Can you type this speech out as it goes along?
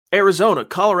Arizona,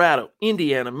 Colorado,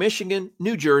 Indiana, Michigan,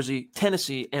 New Jersey,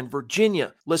 Tennessee, and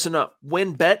Virginia. Listen up.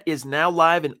 WynnBET is now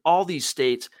live in all these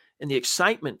states, and the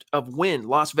excitement of Wynn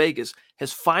Las Vegas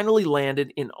has finally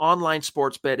landed in online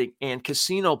sports betting and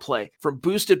casino play. From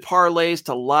boosted parlays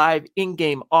to live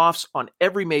in-game offs on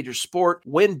every major sport,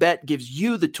 WynnBET gives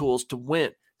you the tools to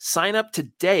win. Sign up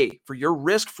today for your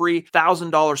risk-free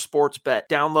 $1,000 sports bet.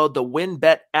 Download the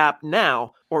WynnBET app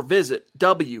now or visit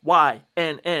wynnbet.com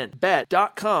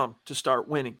to start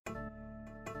winning.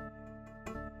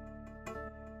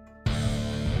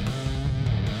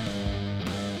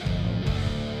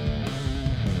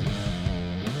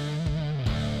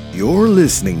 You're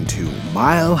listening to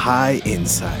Mile High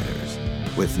Insiders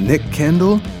with Nick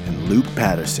Kendall and Luke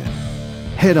Patterson.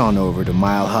 Head on over to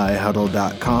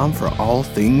milehighhuddle.com for all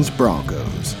things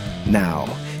Broncos. Now,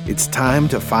 it's time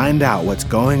to find out what's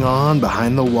going on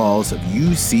behind the walls of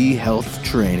UC Health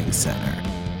Training Center.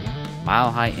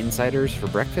 Mile High Insiders for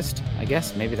breakfast, I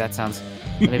guess. Maybe that's a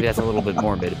little bit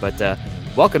morbid, but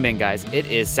welcome in, guys. It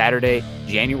is Saturday,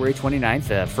 January 29th,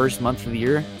 the first month of the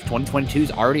year. 2022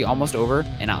 is already almost over,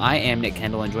 and I am Nick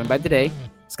Kendall, and joined by today,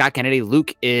 Scott Kennedy.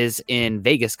 Luke is in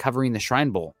Vegas covering the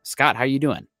Shrine Bowl. Scott, how are you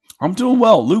doing? I'm doing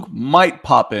well. Luke might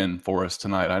pop in for us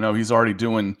tonight. I know he's already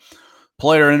doing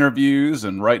player interviews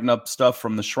and writing up stuff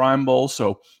from the Shrine Bowl,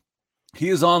 so he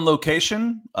is on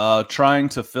location trying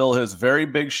to fill his very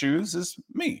big shoes as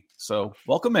me. So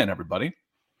welcome in, everybody.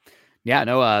 Yeah,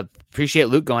 no, appreciate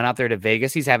Luke going out there to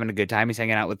Vegas. He's having a good time. He's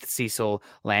hanging out with Cecil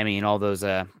Lammy and all those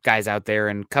guys out there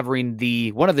and covering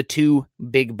one of the two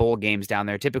big bowl games down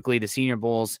there. Typically the Senior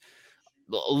Bowl's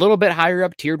a little bit higher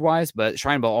up tiered wise, but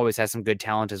Shrine Bowl always has some good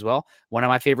talent as well. One of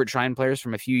my favorite Shrine players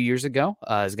from a few years ago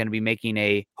is going to be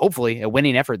making hopefully a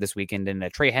winning effort this weekend in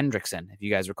Trey Hendrickson. If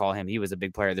you guys recall him, he was a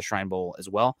big player at the Shrine Bowl as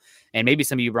well. And maybe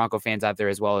some of you Bronco fans out there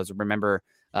as well as remember,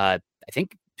 I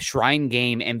think Shrine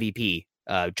game MVP,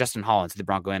 Justin Hollins, the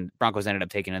Broncos ended up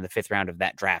taking in the 5th round of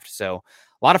that draft. So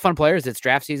a lot of fun players. It's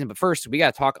draft season, but first we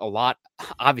got to talk a lot,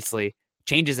 obviously,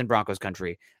 changes in Broncos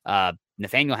country.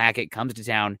 Nathaniel Hackett comes to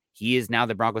town. He is now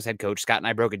the Broncos head coach. Scott and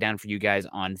I broke it down for you guys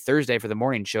on Thursday for the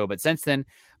morning show. But since then,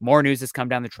 more news has come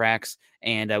down the tracks,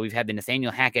 and we've had the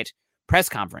Nathaniel Hackett press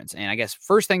conference. And I guess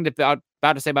first thing about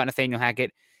to say about Nathaniel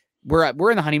Hackett, we're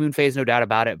in the honeymoon phase, no doubt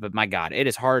about it. But my God, it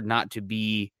is hard not to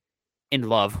be in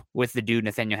love with the dude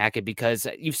Nathaniel Hackett, because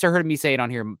you've heard me say it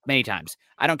on here many times.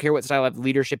 I don't care what style of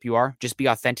leadership you are, just be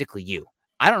authentically you.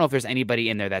 I don't know if there's anybody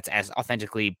in there that's as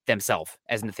authentically themselves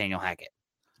as Nathaniel Hackett.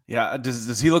 Yeah,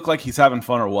 does he look like he's having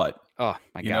fun or what? Oh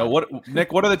my God! You know what,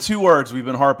 Nick? What are the two words we've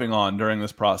been harping on during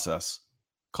this process?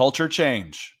 Culture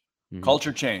change. Mm-hmm.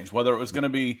 Culture change. Whether it was going to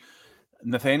be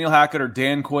Nathaniel Hackett or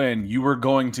Dan Quinn, you were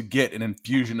going to get an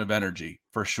infusion of energy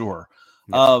for sure.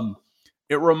 Yes.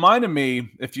 It reminded me,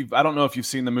 I don't know if you've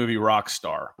seen the movie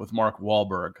Rockstar with Mark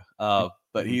Wahlberg,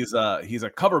 but he's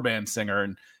a cover band singer,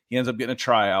 and he ends up getting a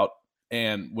tryout.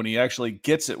 And when he actually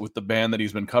gets it with the band that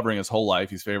he's been covering his whole life,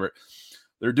 his favorite,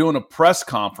 they're doing a press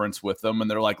conference with them, and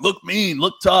they're like, "Look mean,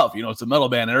 look tough." You know, it's a metal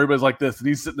band, and everybody's like this, and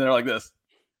he's sitting there like this.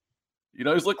 You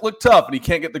know, he's look tough, and he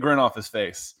can't get the grin off his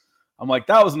face. I'm like,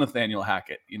 that was Nathaniel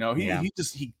Hackett. You know, he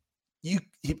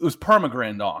was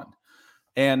permagrinned on,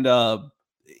 and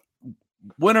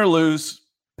win or lose,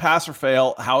 pass or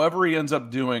fail, however he ends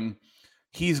up doing,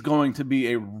 he's going to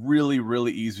be a really,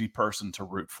 really easy person to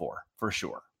root for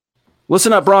sure.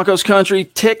 Listen up, Broncos country.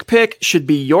 TickPick should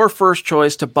be your first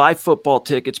choice to buy football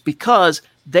tickets because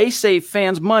they save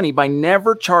fans money by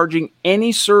never charging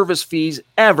any service fees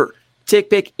ever.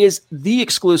 TickPick is the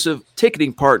exclusive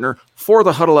ticketing partner for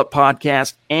the Huddle Up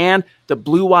podcast and the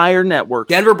Blue Wire Network.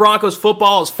 Denver Broncos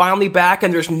football is finally back,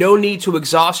 and there's no need to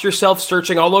exhaust yourself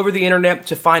searching all over the internet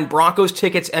to find Broncos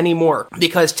tickets anymore,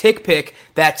 because TickPick,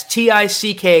 that's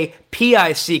TickPick,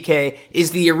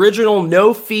 is the original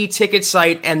no-fee ticket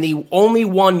site and the only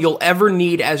one you'll ever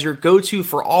need as your go-to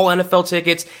for all NFL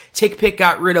tickets. TickPick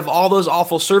got rid of all those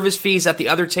awful service fees that the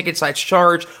other ticket sites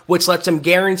charge, which lets them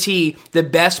guarantee the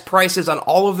best prices on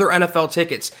all of their NFL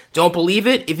tickets. Don't believe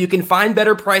it? If you can find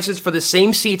better prices for the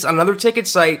same seats on another ticket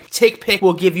site, TickPick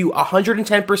will give you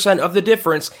 110% of the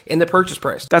difference in the purchase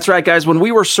price. That's right, guys. When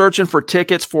we were searching for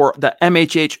tickets for the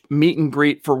MHH meet and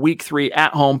greet for Week 3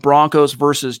 at home, Broncos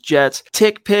versus Jets,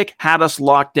 TickPick had us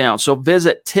locked down. So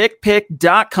visit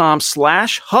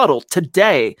tickpick.com/huddle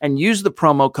today and use the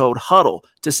promo code HUDDLE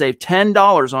to save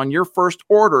 $10 on your first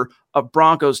order of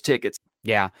Broncos tickets.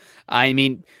 Yeah, I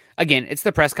mean, again, it's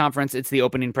the press conference. It's the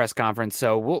opening press conference.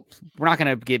 So we're not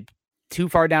going to get too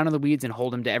far down in the weeds and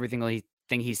hold him to everything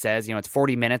he says. You know, it's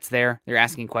 40 minutes there. They're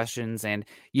asking questions, and,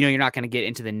 you know, you're not going to get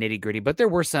into the nitty gritty, but there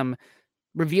were some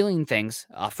revealing things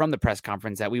from the press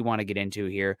conference that we want to get into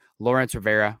here. Lawrence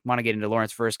Rivera, want to get into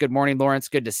Lawrence first. Good morning, Lawrence.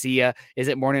 Good to see you. Is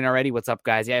it morning already? What's up,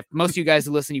 guys? Yeah, most of you guys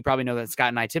who listen, you probably know that Scott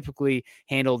and I typically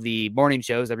handle the morning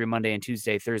shows every Monday and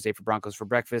Tuesday, Thursday for Broncos for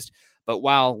Breakfast. But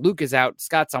while Luke is out,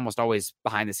 Scott's almost always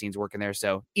behind the scenes working there.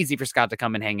 So easy for Scott to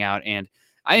come and hang out. And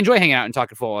I enjoy hanging out and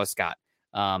talking football with Scott.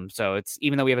 So it's,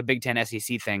 even though we have a Big Ten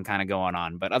SEC thing kind of going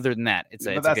on, but other than that, it's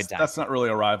a good time. That's not really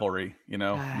a rivalry,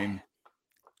 I mean,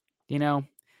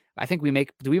 I think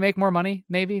do we make more money?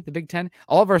 Maybe the Big Ten.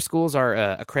 All of our schools are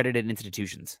accredited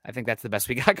institutions. I think that's the best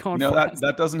we got going.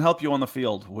 That doesn't help you on the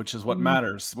field, which is what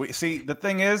matters. The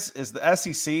thing is the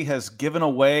SEC has given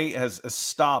away, has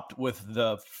stopped with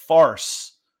the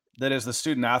farce that is the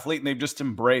student athlete, and they've just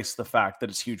embraced the fact that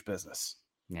it's huge business.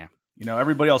 Yeah,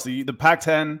 everybody else, the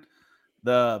Pac-10,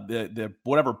 the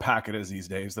whatever pack it is these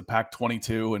days, the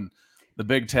Pac-22 and the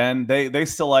Big Ten, they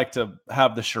still like to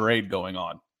have the charade going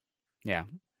on.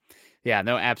 Yeah,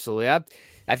 no, absolutely.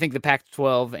 I think the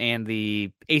Pac-12 and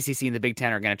the ACC and the Big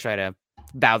Ten are going to try to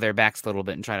bow their backs a little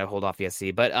bit and try to hold off the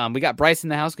SC. But we got Bryce in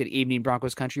the house. Good evening,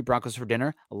 Broncos country. Broncos for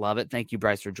dinner. I love it. Thank you,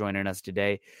 Bryce, for joining us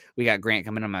today. We got Grant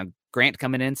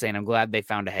coming in saying, I'm glad they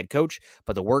found a head coach,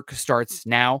 but the work starts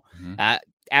now. Mm-hmm.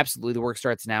 Absolutely, the work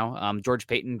starts now. George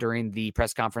Payton during the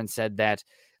press conference said that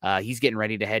he's getting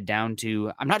ready to head down to,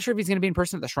 I'm not sure if he's going to be in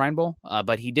person at the Shrine Bowl,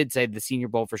 but he did say the Senior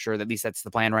Bowl for sure. At least that's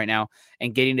the plan right now.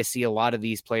 And getting to see a lot of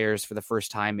these players for the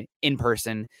first time in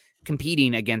person,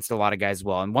 competing against a lot of guys as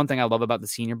well. And one thing I love about the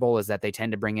Senior Bowl is that they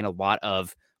tend to bring in a lot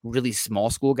of really small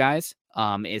school guys,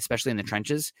 especially in the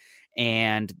trenches.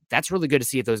 And that's really good to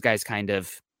see if those guys kind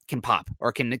of can pop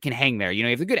or can hang there. You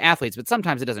have the good athletes, but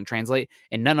sometimes it doesn't translate.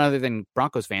 And none other than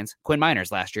Broncos fans, Quinn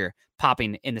Miners last year,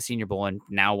 popping in the Senior Bowl and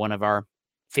now one of our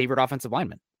favorite offensive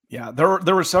linemen. Yeah, there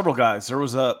were several guys. There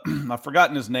was I've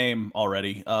forgotten his name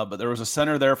already, but there was a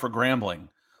center there for Grambling.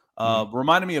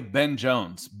 Reminded me of Ben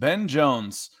Jones. Ben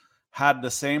Jones had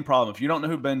the same problem. If you don't know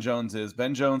who Ben Jones is,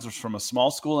 Ben Jones was from a small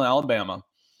school in Alabama,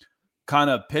 kind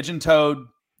of pigeon-toed,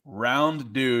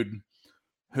 round dude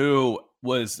who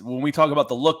was, when we talk about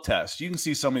the look test, you can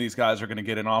see some of these guys are going to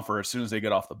get an offer as soon as they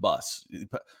get off the bus.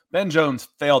 Ben Jones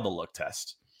failed the look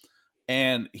test.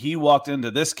 And he walked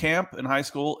into this camp in high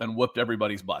school and whipped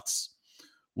everybody's butts.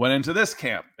 Went into this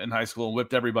camp in high school and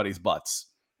whipped everybody's butts.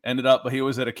 Ended up, he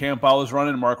was at a camp I was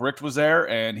running, Mark Richt was there,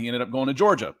 and he ended up going to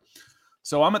Georgia.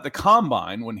 So I'm at the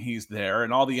combine when he's there,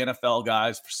 and all the NFL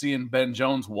guys seeing Ben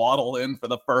Jones waddle in for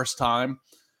the first time.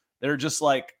 They're just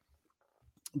like,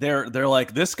 they're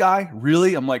like, this guy,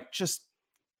 really? I'm like, just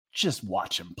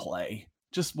watch him play.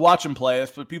 Just watch him play.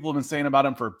 That's what people have been saying about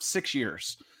him for 6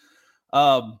 years.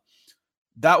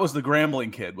 That was the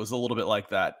Grambling kid, was a little bit like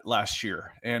that last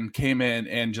year and came in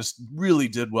and just really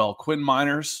did well. Quinn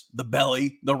Miners, the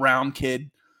belly, the round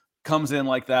kid, comes in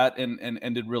like that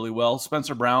and did really well.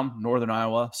 Spencer Brown, Northern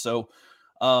Iowa. So,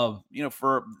 I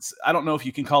don't know if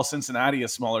you can call Cincinnati a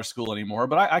smaller school anymore,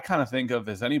 but I kind of think of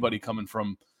as anybody coming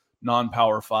from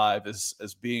non-Power 5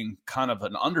 as being kind of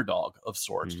an underdog of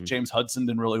sorts. Mm-hmm. James Hudson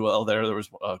did really well there. There was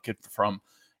a kid from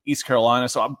East Carolina.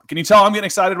 So can you tell I'm getting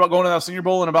excited about going to that Senior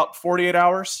Bowl in about 48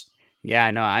 hours? Yeah,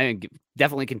 I know. I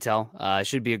definitely can tell. It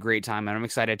should be a great time, and I'm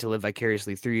excited to live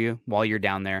vicariously through you while you're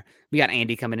down there. We got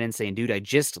Andy coming in saying, dude, I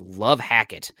just love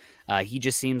Hackett. He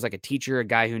just seems like a teacher, a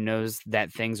guy who knows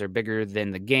that things are bigger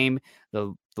than the game,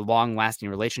 the long-lasting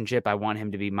relationship. I want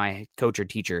him to be my coach or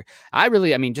teacher.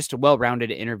 Just a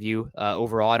well-rounded interview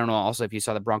overall. I don't know also if you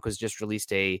saw the Broncos just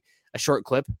released a short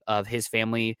clip of his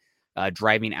family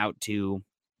driving out to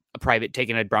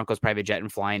taking a Broncos private jet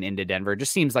and flying into Denver.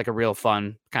 Just seems like a real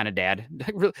fun kind of dad.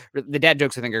 The dad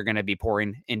jokes I think are going to be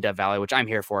pouring in Dove Valley, which I'm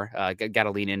here for. Got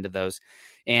to lean into those,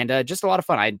 and just a lot of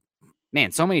fun.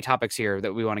 So many topics here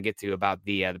that we want to get to about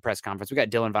the press conference. We got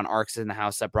Dylan Von Arks in the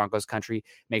house at Broncos Country.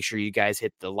 Make sure you guys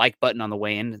hit the like button on the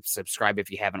way in and subscribe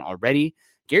if you haven't already.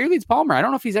 Gary Leeds Palmer. I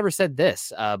don't know if he's ever said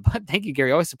this, but thank you,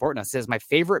 Gary. Always supporting us. Says my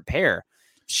favorite pair.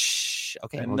 Shh.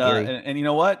 Okay. And you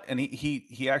know what? And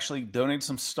he actually donated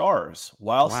some stars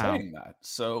while saying that.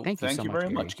 So thank you very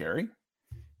much, Gary.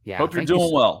 Yeah. Hope you're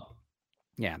doing well.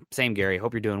 Yeah. Same, Gary.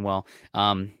 Hope you're doing well.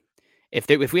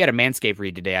 If we had a Manscaped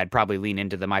read today, I'd probably lean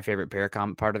into the my favorite pair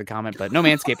part of the comment, but no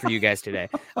Manscaped for you guys today.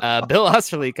 Bill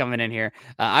Osterly coming in here.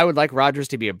 I would like Rodgers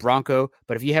to be a Bronco,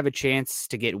 but if you have a chance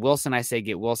to get Wilson, I say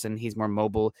get Wilson. He's more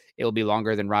mobile. It'll be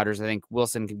longer than Rodgers. I think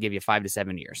Wilson could give you 5 to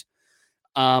 7 years.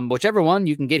 Whichever one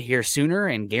you can get here sooner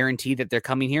and guarantee that they're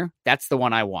coming here, that's the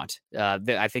one I want.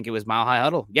 I think it was Mile High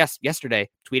Huddle. Yes, yesterday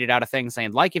tweeted out a thing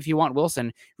saying, like, if you want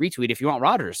Wilson, retweet if you want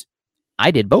Rodgers. I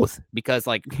did both because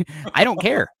I don't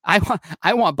care.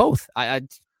 I want both.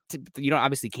 you don't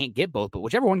obviously can't get both, but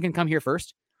whichever one can come here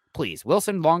first, please.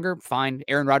 Wilson longer, fine.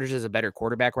 Aaron Rodgers is a better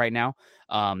quarterback right now.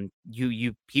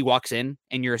 He walks in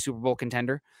and you're a Super Bowl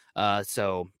contender.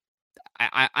 So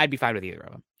I'd be fine with either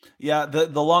of them. Yeah,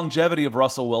 the longevity of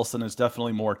Russell Wilson is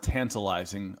definitely more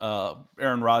tantalizing.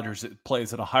 Aaron Rodgers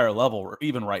plays at a higher level,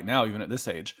 even right now, even at this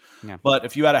age. Yeah. But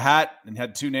if you had a hat and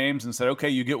had two names and said, okay,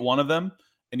 you get one of them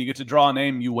and you get to draw a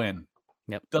name, you win.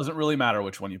 Yep. Doesn't really matter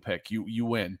which one you pick. You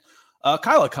win.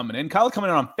 Kyla coming in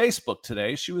on Facebook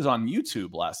today. She was on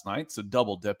YouTube last night, so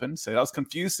double dipping. Say, I was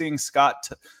confused seeing Scott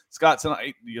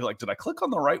tonight. You're like, did I click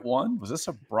on the right one? Was this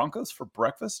a Broncos for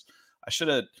breakfast? I should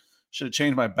have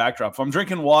changed my backdrop. If I'm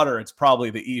drinking water, it's probably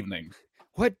the evening.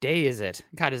 What day is it?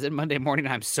 God, is it Monday morning?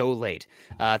 I'm so late.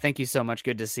 Thank you so much.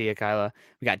 Good to see you, Kyla.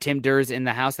 We got Tim Durs in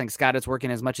the house. Thanks, Scott. It's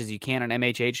working as much as you can on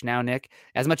MHH now, Nick.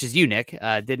 As much as you, Nick.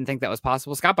 Didn't think that was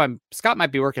possible. Scott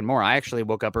might be working more. I actually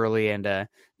woke up early and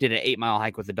did an 8-mile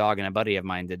hike with the dog and a buddy of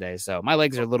mine today. So my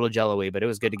legs are a little jello-y, but it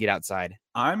was good to get outside.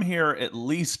 I'm here at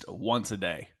least once a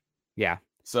day. Yeah.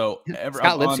 So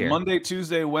on here. Monday,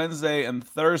 Tuesday, Wednesday, and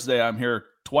Thursday, I'm here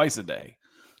twice a day.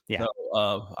 Yeah.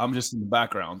 So, I'm just in the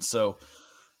background. So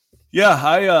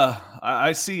yeah,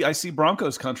 I see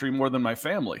Broncos country more than my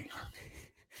family.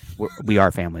 We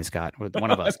are family, Scott. We're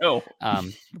one of us.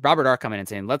 Robert R. coming in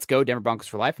saying, let's go Denver Broncos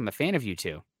for life. I'm a fan of you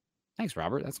too. Thanks,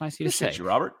 Robert. That's nice of you to say. Appreciate you,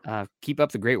 Robert. Keep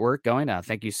up the great work going.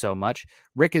 Thank you so much.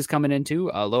 Rick is coming into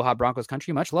Aloha Broncos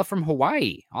country. Much love from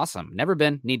Hawaii. Awesome. Never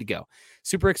been. Need to go.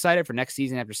 Super excited for next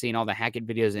season after seeing all the Hackett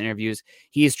videos and interviews.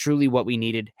 He is truly what we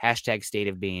needed. # state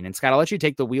of being. And Scott, I'll let you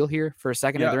take the wheel here for a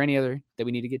second. Yeah. Are there any other that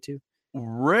we need to get to?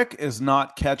 Rick is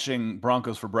not catching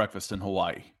Broncos for breakfast in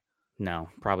Hawaii. No,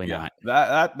 probably not.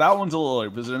 That one's a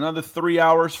little. Is it another 3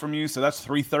 hours from you? So that's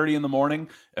 3:30 in the morning.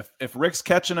 If Rick's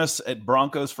catching us at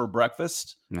Broncos for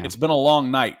breakfast, It's been a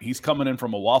long night. He's coming in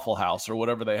from a Waffle House or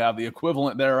whatever they have the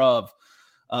equivalent thereof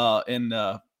in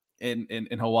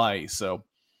Hawaii. So,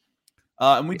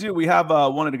 and we have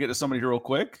wanted to get to somebody here real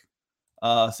quick.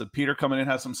 So Peter coming in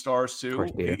has some stars too.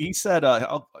 Course, he said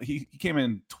he came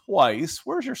in twice.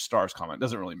 Where's your stars comment?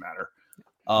 Doesn't really matter.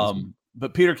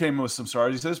 But Peter came in with some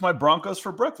stars. He says, "My Broncos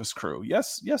for breakfast crew."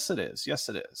 Yes, it is. Yes,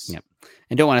 it is. Yep.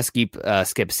 And don't want to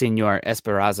skip Senor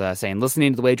Esperanza saying,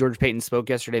 listening to the way George Payton spoke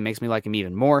yesterday makes me like him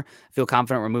even more. I feel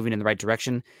confident we're moving in the right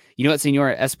direction. You know what,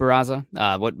 Senor Esperanza?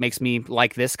 What makes me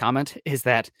like this comment is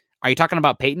that, are you talking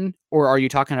about Payton or are you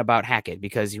talking about Hackett?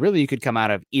 Because really you could come out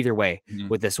of either way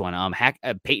with this one.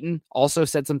 Payton also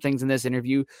said some things in this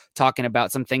interview talking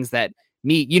about some things that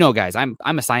guys, I'm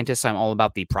a scientist. So I'm all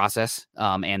about the process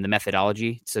and the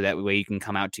methodology. So that way you can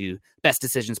come out to best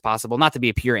decisions possible, not to be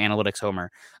a pure analytics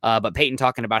homer. But Payton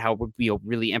talking about how we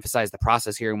really emphasize the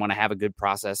process here and want to have a good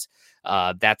process.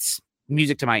 That's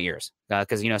music to my ears.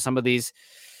 Because, some of these,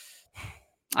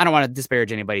 I don't want to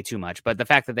disparage anybody too much, but the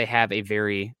fact that they have a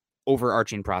very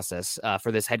overarching process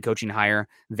for this head coaching hire,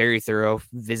 very thorough,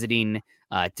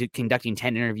 conducting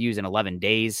 10 interviews in 11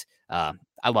 days.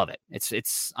 I love it.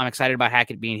 I'm excited about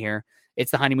Hackett being here. It's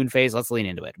the honeymoon phase. Let's lean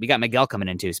into it. We got Miguel coming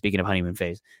in too. Speaking of honeymoon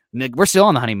phase, we're still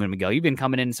on the honeymoon, Miguel. You've been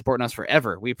coming in and supporting us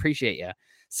forever. We appreciate you.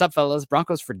 Sup, fellas?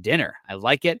 Broncos for dinner. I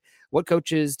like it. What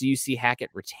coaches do you see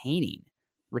Hackett retaining?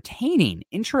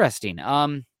 Interesting.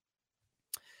 Gosh,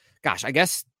 I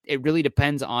guess it really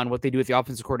depends on what they do with the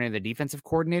offensive coordinator and the defensive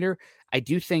coordinator. I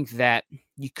do think that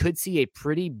you could see a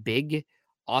pretty big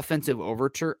offensive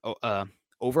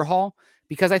overhaul,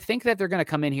 because I think that they're going to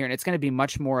come in here and it's going to be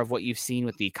much more of what you've seen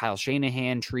with the Kyle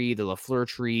Shanahan tree, the LaFleur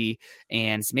tree,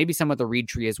 and maybe some of the Reed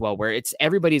tree as well, where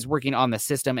everybody's working on the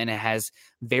system and it has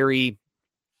very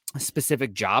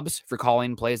specific jobs for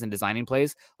calling plays and designing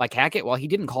plays. Like Hackett, while he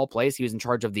didn't call plays, he was in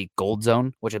charge of the gold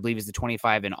zone, which I believe is the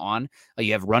 25 and on.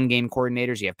 You have run game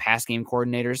coordinators, you have pass game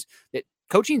coordinators.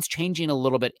 Coaching's changing a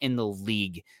little bit in the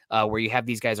league, where you have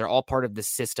these guys are all part of the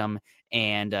system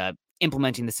and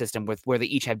implementing the system where they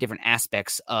each have different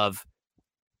aspects of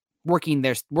working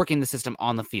the system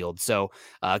on the field. So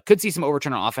could see some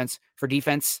overturn on offense. For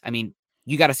defense, I mean,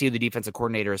 you got to see who the defensive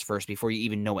coordinator is first before you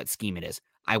even know what scheme it is.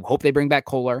 I hope they bring back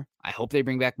Kohler. I hope they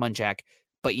bring back Munchak,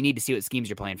 but you need to see what schemes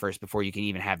you're playing first before you can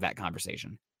even have that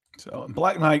conversation. So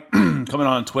Black Knight coming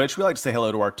on Twitch. We like to say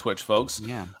hello to our Twitch folks.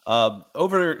 Yeah.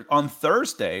 Over on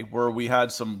Thursday, where we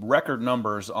had some record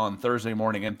numbers on Thursday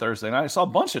morning and Thursday night, I saw a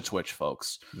bunch of Twitch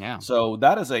folks. Yeah. So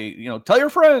that is tell your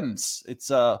friends.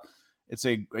 It's a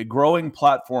growing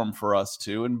platform for us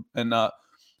too. And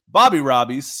Bobby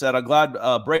Robbie said, I'm glad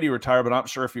Brady retired, but I'm not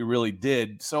sure if he really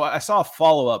did. So I saw a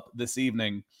follow-up this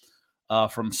evening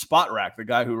from Spot Rack, the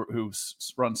guy who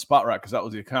runs Spot Rack, because that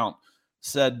was the account.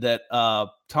 said that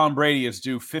Tom Brady is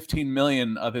due $15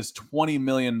 million of his $20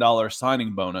 million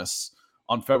signing bonus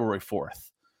on February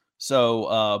 4th.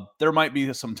 So there might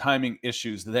be some timing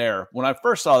issues there. When I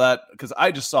first saw that, because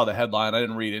I just saw the headline, I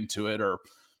didn't read into it or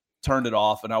turned it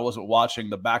off, and I wasn't watching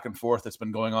the back and forth that's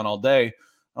been going on all day.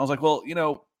 I was like, well,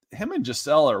 him and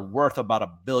Giselle are worth about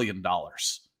 $1 billion.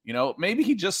 Maybe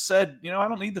he just said, I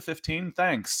don't need the 15,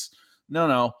 thanks.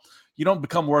 No, you don't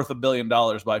become worth $1 billion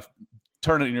by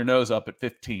turning your nose up at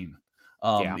 15.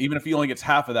 Even if he only gets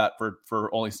half of that for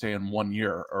only staying 1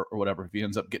 year or whatever, if he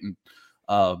ends up getting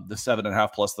the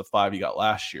 7.5 plus the 5 he got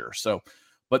last year. So,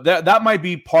 but that might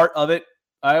be part of it.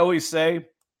 I always say,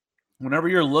 whenever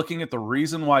you're looking at the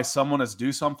reason why someone is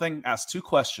due something, ask 2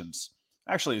 questions.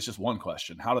 Actually, it's just 1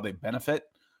 question. How do they benefit?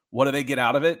 What do they get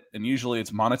out of it? And usually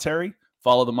it's monetary.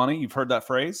 Follow the money. You've heard that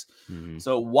phrase. Mm-hmm.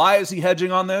 So why is he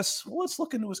hedging on this? Well, let's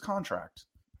look into his contract.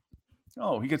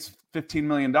 Oh, he gets $15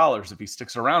 million if he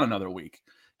sticks around another week.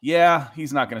 Yeah,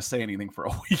 he's not going to say anything for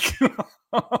a week.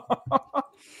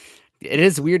 It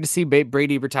is weird to see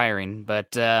Brady retiring,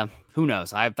 but who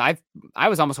knows? I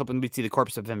was almost hoping we'd see the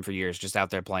corpse of him for years, just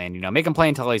out there playing. Make him play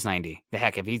until he's 90. The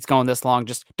heck, if he's going this long,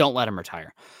 just don't let him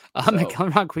retire. Michael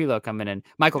Ronquillo coming in.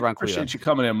 Michael Ronquillo. Appreciate you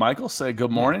coming in, Michael. Say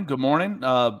good morning. Good morning,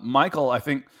 Michael. I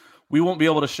think we won't be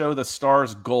able to show the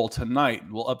Stars goal tonight.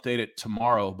 We'll update it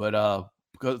tomorrow, but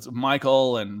because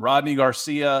Michael and Rodney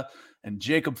Garcia and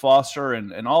Jacob Foster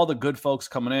and all the good folks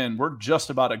coming in, we're just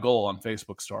about a goal on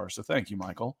Facebook Stars. So thank you,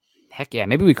 Michael. Heck yeah,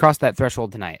 maybe we crossed that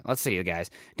threshold tonight. Let's see you guys.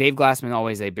 Dave Glassman,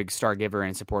 always a big star giver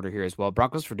and supporter here as well.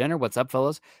 Broncos for dinner. What's up,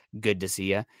 fellas? Good to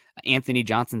see you. Anthony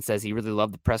Johnson says he really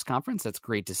loved the press conference. That's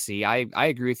great to see. I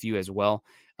agree with you as well.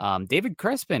 David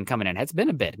Crespin coming in. It's been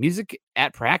a bit. Music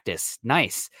at practice.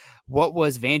 Nice. What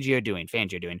was Fangio doing?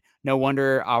 No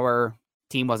wonder our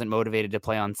team wasn't motivated to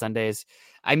play on Sundays.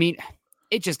 I mean,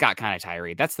 it just got kind of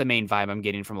tiring. That's the main vibe I'm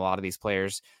getting from a lot of these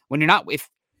players. When you're not with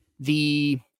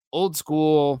the old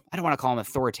school, I don't want to call them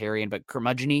authoritarian, but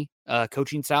curmudgeon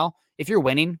coaching style. If you're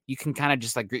winning, you can kind of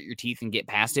just like grit your teeth and get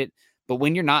past it. But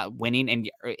when you're not winning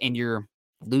and you're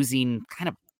losing kind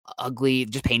of ugly,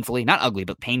 just painfully, not ugly,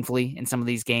 but painfully in some of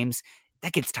these games,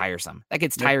 that gets tiresome. That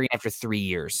gets tiring after 3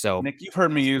 years. So Nick, you've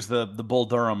heard me use the Bull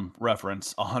Durham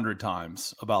reference 100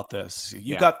 times about this.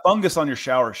 You got fungus on your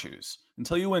shower shoes.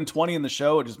 Until you win 20 in the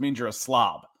show, it just means you're a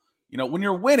slob. When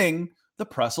you're winning, the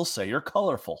press will say you're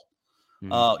colorful.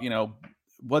 What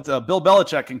Bill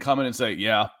Belichick can come in and say,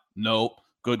 yeah, nope,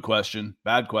 good question,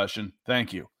 bad question,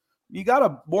 thank you. You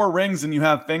got more rings than you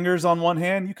have fingers on one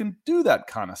hand. You can do that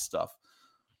kind of stuff.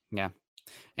 Yeah.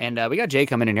 And we got Jay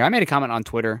coming in here. I made a comment on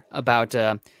Twitter about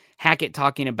Hackett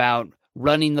talking about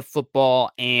running the football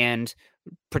and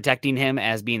protecting him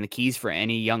as being the keys for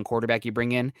any young quarterback you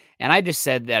bring in. And I just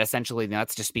said that essentially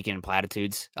that's just speaking in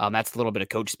platitudes. That's a little bit of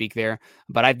coach speak there.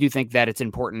 But I do think that it's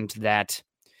important that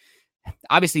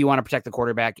obviously you want to protect the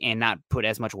quarterback and not put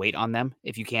as much weight on them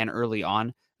if you can early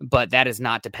on. But that is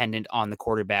not dependent on the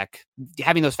quarterback.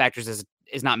 Having those factors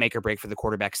is not make or break for the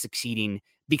quarterback succeeding,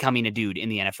 becoming a dude in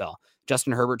the NFL.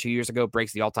 Justin Herbert 2 years ago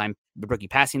breaks the all-time rookie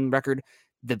passing record.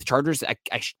 The Chargers, I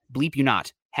bleep you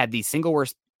not, had the single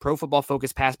worst Pro Football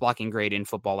Focus pass blocking grade in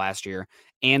football last year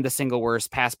and the single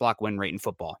worst pass block win rate in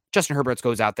football. Justin Herbert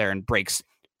goes out there and breaks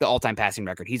the all-time passing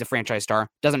record. He's a franchise star.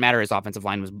 Doesn't matter his offensive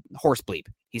line was horse bleep.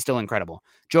 He's still incredible.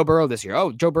 Joe Burrow this year.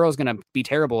 Oh, Joe Burrow's going to be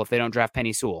terrible if they don't draft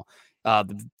Penny Sewell.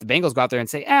 The Bengals go out there and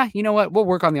say, you know what? We'll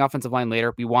work on the offensive line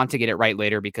later. We want to get it right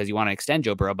later because you want to extend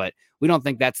Joe Burrow, but we don't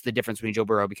think that's the difference between Joe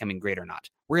Burrow becoming great or not.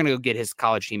 We're going to go get his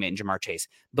college teammate in Jamar Chase,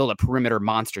 build a perimeter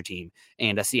monster team,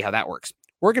 and see how that works.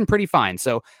 Working pretty fine.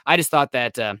 So I just thought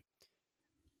that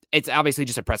it's obviously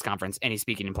just a press conference and he's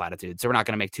speaking in platitudes. So we're not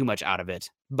going to make too much out of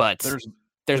it, but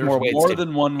there's more ways. More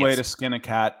than one way to skin a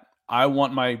cat. I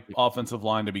want my offensive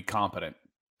line to be competent.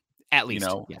 At least,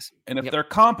 yes. And if they're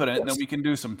competent, then we can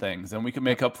do some things and we can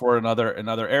make up for it in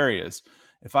other areas.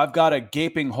 If I've got a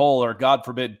gaping hole or God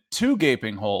forbid 2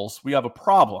 gaping holes, we have a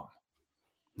problem.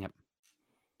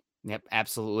 Yep,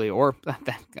 absolutely. Or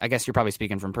I guess you're probably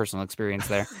speaking from personal experience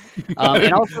there.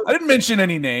 And also, I didn't mention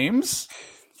any names.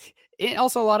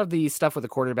 Also, a lot of the stuff with the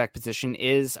quarterback position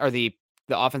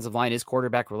the offensive line is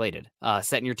quarterback related.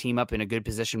 Setting your team up in a good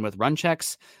position with run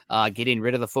checks, getting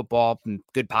rid of the football,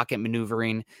 good pocket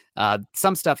maneuvering,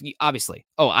 some stuff. Obviously,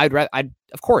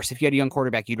 of course, if you had a young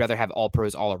quarterback, you'd rather have all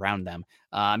pros all around them.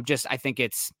 I think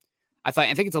it's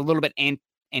a little bit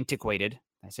antiquated.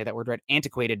 I say that word right?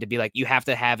 Antiquated to be like, you have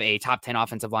to have a top 10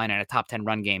 offensive line and a top 10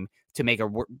 run game to make a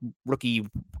rookie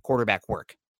quarterback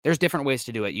work. There's different ways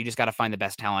to do it. You just got to find the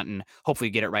best talent and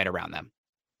hopefully get it right around them.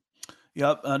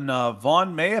 Yep. And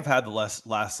Vaughn may have had the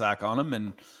last sack on him.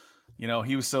 And,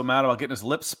 he was so mad about getting his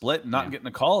lip split and not getting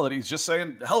a call that he's just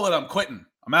saying, hell with it, I'm quitting.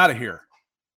 I'm out of here.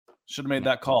 Should have made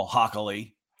that call,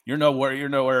 Hockley. You're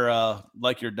nowhere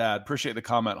like your dad. Appreciate the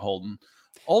comment, Holden.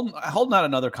 Holden had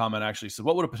another comment, actually. Said,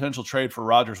 what would a potential trade for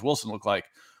Rodgers Wilson look like?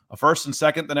 A first and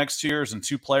second the next 2 years and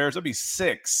 2 players? That'd be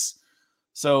 6.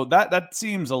 So that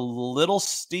seems a little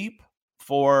steep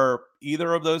for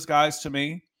either of those guys to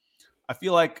me. I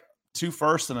feel like 2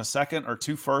 firsts and a second, or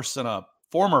 2 firsts and a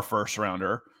former first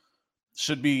rounder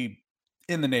should be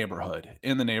in the neighborhood,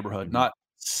 not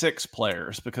 6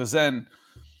 players, because then,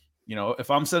 if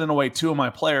I'm sending away 2 of my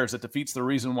players, it defeats the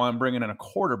reason why I'm bringing in a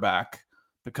quarterback,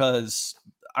 because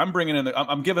I'm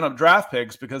giving up draft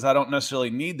picks because I don't necessarily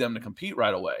need them to compete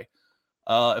right away.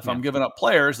 If I'm giving up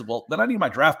players, well, then I need my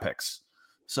draft picks.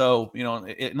 So,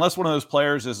 unless one of those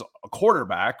players is a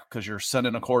quarterback, because you're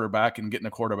sending a quarterback and getting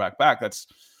a quarterback back,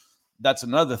 that's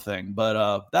another thing.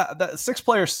 But that 6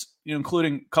 players,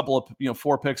 including a couple of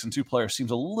 4 picks and 2 players,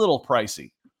 seems a little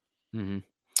pricey. Mm-hmm.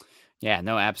 Yeah,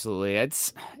 no, absolutely. It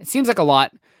seems like a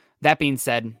lot. That being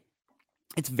said,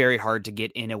 it's very hard to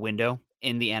get in a window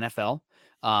in the NFL.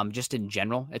 Just in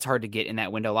general, it's hard to get in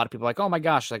that window. A lot of people are like, oh my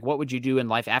gosh, like what would you do in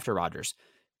life after Rodgers?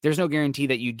 There's no guarantee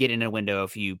that you'd get in a window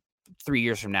if you 3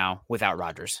 years from now without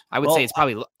Rodgers. I would say it's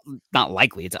probably not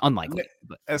likely. It's unlikely.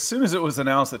 But. As soon as it was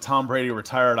announced that Tom Brady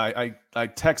retired, I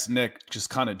text Nick just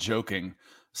kind of joking,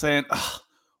 saying,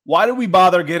 why did we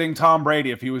bother getting Tom Brady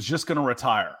if he was just going to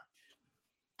retire?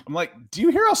 I'm like, do you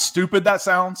hear how stupid that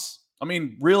sounds? I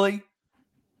mean, really?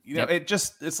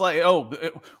 It's like,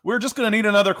 we're just going to need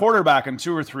another quarterback in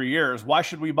 2 or 3 years. Why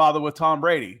should we bother with Tom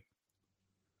Brady?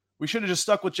 We should have just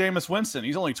stuck with Jameis Winston.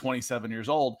 He's only 27 years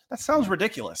old. That sounds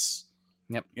ridiculous.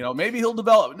 Yep. Maybe he'll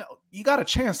develop. No, you got a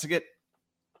chance to get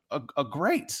a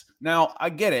great. Now,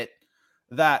 I get it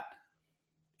that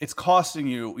it's costing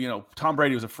you, Tom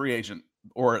Brady was a free agent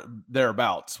or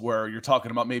thereabouts, where you're talking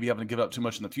about maybe having to give up too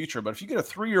much in the future. But if you get a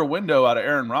 3-year window out of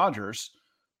Aaron Rodgers,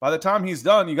 by the time he's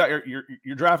done, you got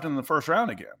you're drafting in the first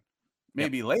round again.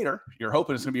 Maybe later. You're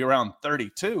hoping it's going to be around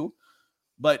 32.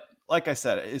 But like I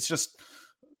said, it's just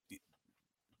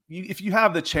if you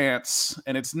have the chance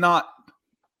and it's not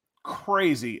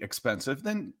crazy expensive,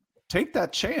 then take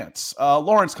that chance.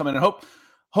 Lawrence coming in.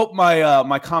 Hope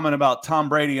my comment about Tom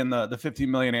Brady and the $15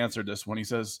 million answered this one. He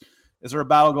says, is there a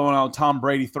battle going on with Tom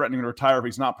Brady threatening to retire if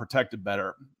he's not protected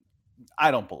better?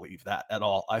 I don't believe that at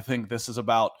all. I think this is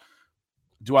about,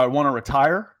 do I want to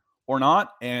retire or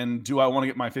not? And do I want to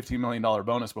get my $15 million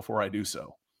bonus before I do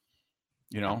so?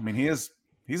 I mean, he's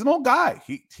an old guy.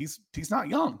 He's not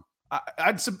young.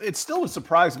 It still would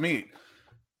surprise me.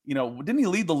 Didn't he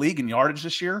lead the league in yardage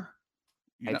this year?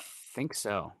 I think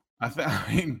so. I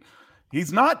mean,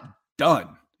 he's not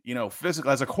done.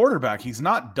 Physically as a quarterback, he's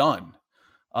not done.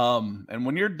 And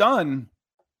when you're done,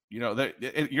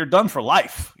 you're done for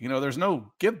life. There's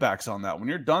no give backs on that. When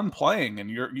you're done playing and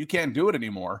you can't do it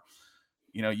anymore,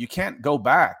 you can't go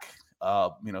back.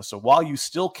 So while you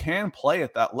still can play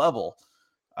at that level,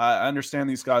 I understand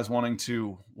these guys wanting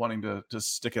to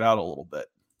stick it out a little bit.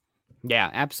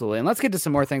 Yeah, absolutely. And let's get to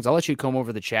some more things. I'll let you comb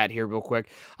over the chat here real quick.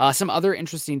 Some other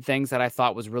interesting things that I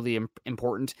thought was really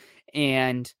important,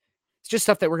 and it's just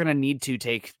stuff that we're going to need to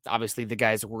take, obviously, the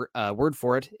guy's word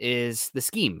for it, is the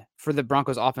scheme for the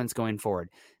Broncos offense going forward.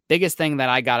 Biggest thing that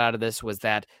I got out of this was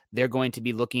that they're going to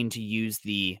be looking to use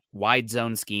the wide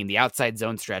zone scheme, the outside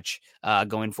zone stretch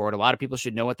going forward. A lot of people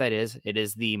should know what that is. It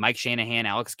is the Mike Shanahan,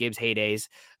 Alex Gibbs heydays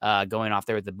going off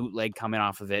there with the bootleg coming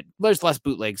off of it. There's less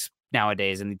bootlegs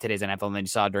nowadays in today's NFL than you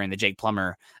saw during the Jake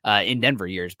Plummer in Denver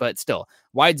years, but still,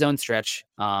 wide zone stretch.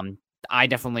 I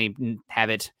definitely have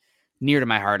it near to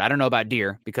my heart. I don't know about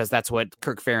Deer, because that's what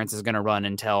Kirk Ferentz is going to run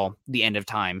until the end of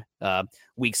time.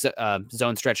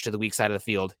 Zone stretch to the weak side of the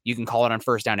field. You can call it on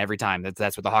first down every time.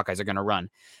 That's what the Hawkeyes are going to run.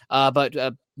 But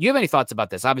you have any thoughts about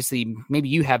this? Obviously, maybe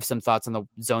you have some thoughts on the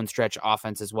zone stretch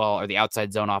offense as well, or the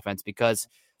outside zone offense, because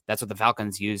that's what the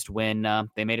Falcons used when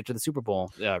they made it to the Super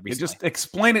Bowl recently. Just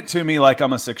explain it to me like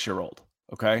I'm a 6-year-old.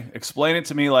 Okay, explain it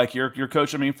to me like you're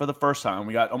coaching me for the first time.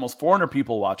 We got almost 400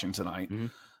 people watching tonight. Mm-hmm.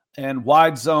 And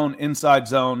wide zone, inside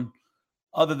zone,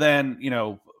 other than,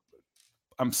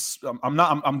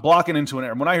 I'm blocking into an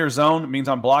area. When I hear zone, it means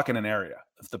I'm blocking an area.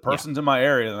 If the person's in my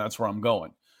area, then that's where I'm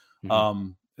going. Mm-hmm.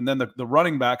 And then the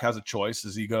running back has a choice.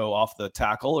 Does he go off the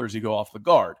tackle or does he go off the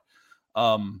guard?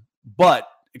 But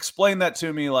explain that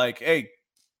to me like, hey,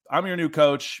 I'm your new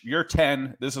coach. You're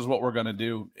 10. This is what we're going to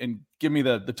do. And give me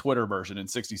the Twitter version in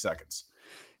 60 seconds.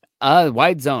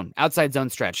 Wide zone, outside zone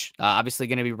stretch. Obviously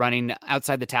going to be running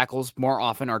outside the tackles more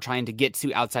often, or trying to get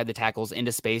to outside the tackles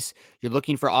into space. You're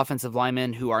looking for offensive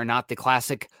linemen who are not the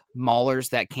classic maulers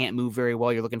that can't move very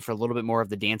well. You're looking for a little bit more of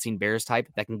the dancing bears type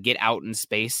that can get out in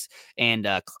space and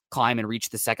climb and reach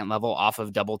the second level off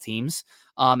of double teams.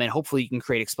 And hopefully you can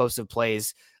create explosive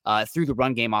plays through the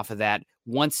run game off of that.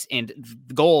 And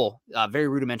the goal, very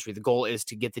rudimentary, the goal is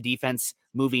to get the defense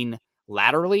moving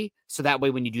laterally, so that way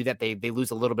when you do that, they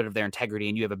lose a little bit of their integrity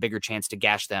and you have a bigger chance to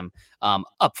gash them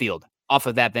upfield. Off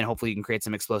of that, then hopefully you can create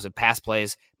some explosive pass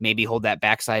plays, maybe hold that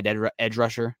backside edge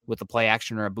rusher with a play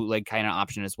action or a bootleg kind of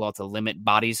option as well to limit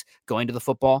bodies going to the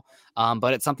football.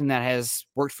 But it's something that has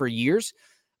worked for years.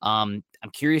 I'm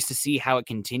curious to see how it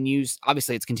continues.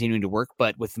 Obviously, it's continuing to work,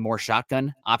 but with more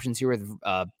shotgun options here with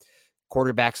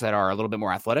quarterbacks that are a little bit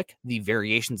more athletic, the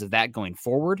variations of that going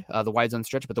forward, the wide zone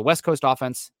stretch. But the West Coast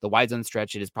offense, the wide zone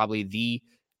stretch, it is probably the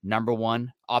number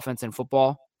one offense in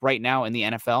football right now in the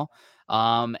NFL.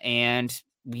 And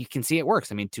we can see it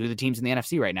works. I mean, two of the teams in the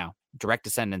NFC right now, direct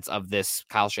descendants of this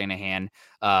Kyle Shanahan,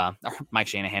 or Mike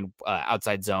Shanahan,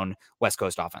 outside zone West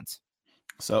Coast offense.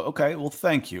 So, okay, well,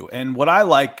 thank you. And what I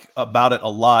like about it a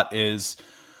lot is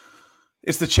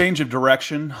it's the change of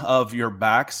direction of your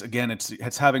backs. Again,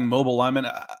 it's having mobile linemen.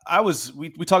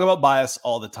 We talk about bias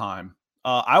all the time.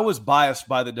 I was biased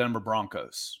by the Denver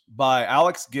Broncos, by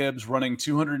Alex Gibbs running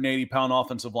 280-pound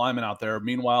offensive linemen out there.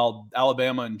 Meanwhile,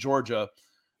 Alabama and Georgia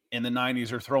in the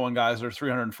 90s are throwing guys that are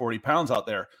 340 pounds out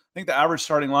there. I think the average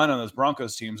starting line on those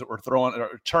Broncos teams that were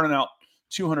turning out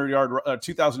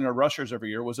 2,000-yard rushers every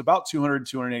year was about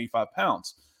 285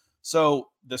 pounds. So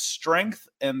the strength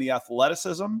and the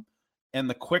athleticism and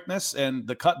the quickness and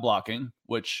the cut blocking,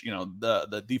 which, you know,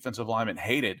 the defensive lineman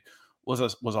hated, was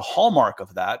a hallmark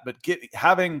of that. But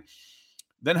having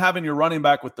your running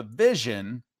back with the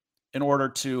vision in order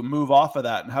to move off of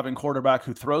that, and having quarterback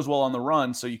who throws well on the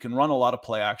run, so you can run a lot of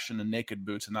play action and naked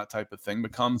boots and that type of thing,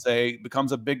 becomes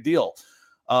a big deal.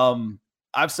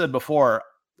 I've said before,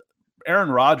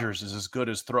 Aaron Rodgers is as good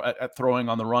at throwing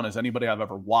on the run as anybody I've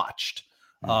ever watched.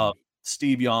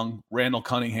 Steve Young, Randall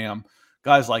Cunningham,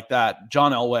 guys like that,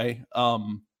 John Elway.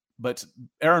 But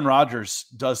Aaron Rodgers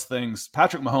does things.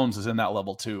 Patrick Mahomes is in that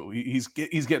level too. He's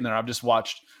getting there. I've just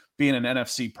watched, being an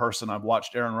NFC person, I've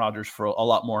watched Aaron Rodgers for a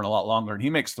lot more and a lot longer, and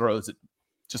he makes throws that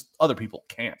just other people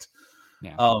can't.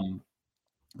 Yeah.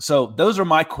 So those are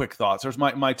my quick thoughts. There's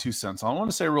my 2 cents. I want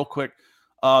to say real quick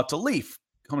to Leaf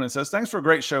coming in and says, thanks for a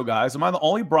great show, guys. Am I the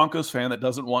only Broncos fan that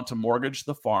doesn't want to mortgage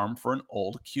the farm for an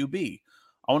old QB?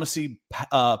 I want to see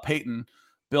Peyton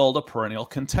build a perennial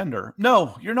contender.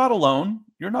 No, you're not alone.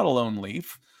 You're not alone,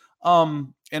 Leaf.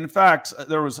 In fact,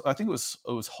 I think it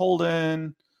was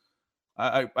Holden.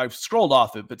 I scrolled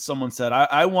off it, but someone said,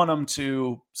 I want them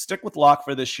to stick with Locke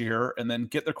for this year and then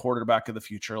get their quarterback of the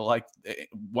future, like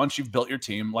once you've built your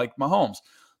team, like Mahomes.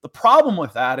 The problem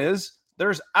with that is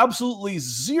there's absolutely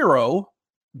zero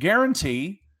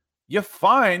guarantee you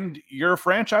find your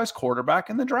franchise quarterback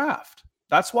in the draft.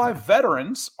 That's why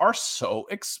veterans are so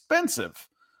expensive.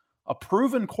 A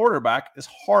proven quarterback is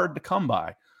hard to come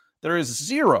by. There is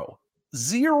zero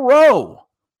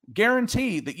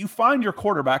guarantee that you find your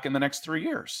quarterback in the next 3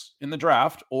 years in the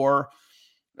draft, or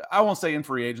I won't say in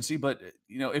free agency, but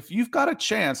you know, if you've got a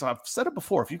chance, I've said it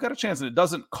before, if you've got a chance and it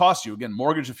doesn't cost you, again,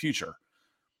 mortgage the future.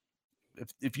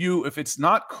 If it's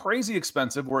not crazy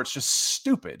expensive where it's just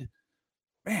stupid,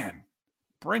 man,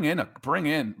 bring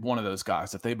in one of those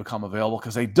guys if they become available,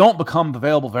 because they don't become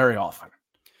available very often.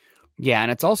 Yeah,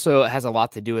 and it's also has a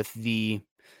lot to do with the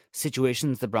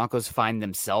situations the Broncos find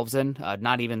themselves in,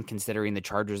 not even considering the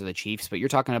Chargers or the Chiefs, but you're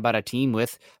talking about a team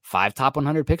with 5 top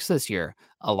 100 picks this year,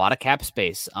 a lot of cap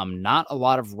space, not a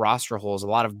lot of roster holes, a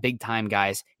lot of big time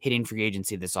guys hitting free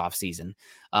agency this offseason.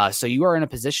 So you are in a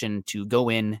position to go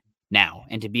in now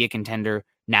and to be a contender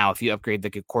now if you upgrade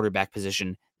the quarterback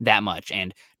position that much.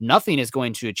 And nothing is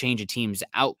going to change a team's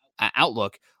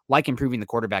outlook like improving the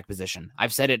quarterback position.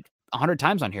 I've said it 100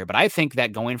 times on here, but I think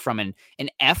that going from an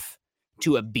F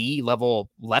to a B level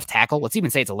left tackle, let's even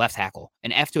say it's a left tackle,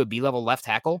 an F to a B level left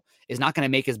tackle is not going to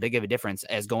make as big of a difference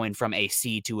as going from a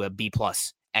C to a B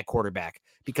plus at quarterback,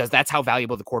 because that's how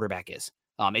valuable the quarterback is.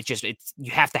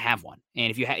 You have to have one.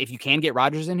 And if you can get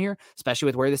Rodgers in here, especially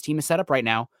with where this team is set up right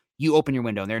now, you open your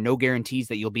window, and there are no guarantees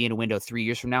that you'll be in a window 3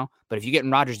 years from now. But if you get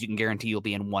in Rodgers, you can guarantee you'll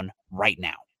be in one right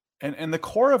now. And the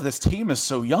core of this team is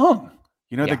so young.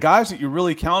 You know, the guys that you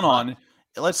really count on,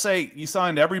 let's say you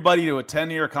signed everybody to a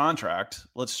 10-year contract.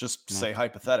 Let's just say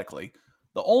hypothetically,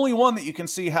 the only one that you can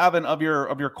see having of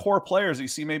your core players that you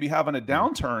see maybe having a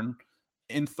downturn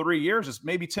in 3 years is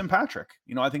maybe Tim Patrick.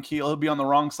 You know, I think he'll be on the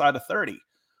wrong side of 30.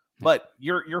 But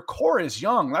your core is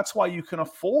young. That's why you can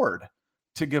afford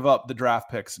to give up the draft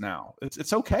picks now.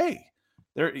 It's okay.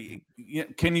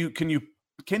 Can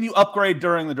you upgrade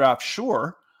during the draft?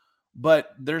 Sure,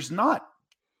 but there's not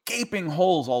gaping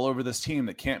holes all over this team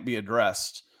that can't be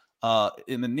addressed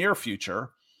in the near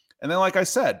future. And then, like I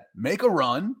said, make a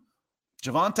run.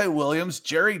 Javonte Williams,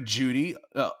 Jerry Jeudy,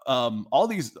 all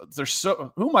these.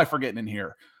 Who am I forgetting in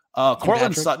here?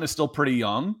 Cortland Sutton is still pretty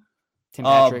young. Tim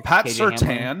Patrick, Pat KJ Surtain,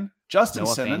 Hamlin, Justin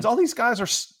Noah Simmons. Fant. All these guys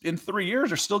are in 3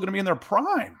 years are still going to be in their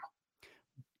prime.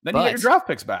 Then you get your draft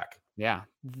picks back. Yeah.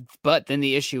 But then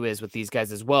the issue is with these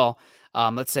guys as well.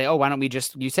 Let's say, why don't we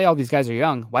you say all these guys are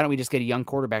young. Why don't we just get a young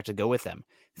quarterback to go with them?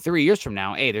 3 years from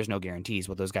now, there's no guarantees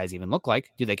what those guys even look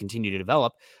like. Do they continue to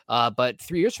develop? But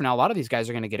 3 years from now, a lot of these guys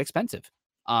are going to get expensive.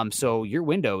 So your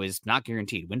window is not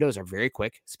guaranteed. Windows are very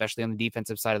quick, especially on the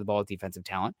defensive side of the ball with defensive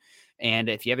talent. And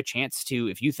if you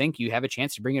think you have a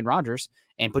chance to bring in Rodgers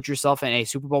and put yourself in a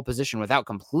Super Bowl position without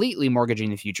completely mortgaging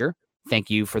the future, thank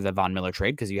you for the Von Miller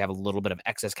trade because you have a little bit of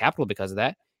excess capital because of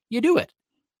that. You do it.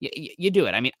 You do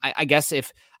it. I mean, I guess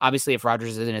if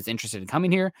Rodgers isn't as interested in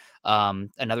coming here,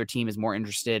 another team is more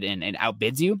interested and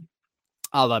outbids you.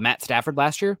 Matt Stafford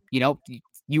last year,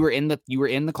 you were in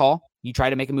the call. You try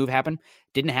to make a move happen.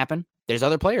 Didn't happen. There's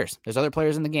other players. There's other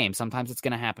players in the game. Sometimes it's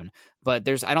going to happen, but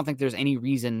I don't think there's any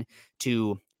reason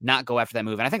to not go after that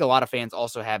move. And I think a lot of fans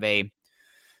also have an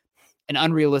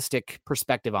unrealistic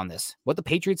perspective on this. What the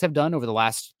Patriots have done over the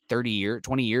last 30 years,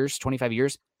 20 years, 25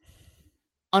 years,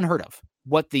 unheard of.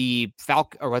 What the what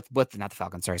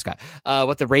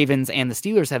the Ravens and the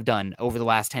Steelers have done over the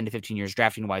last 10 to 15 years,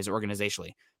 drafting wise,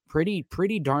 organizationally,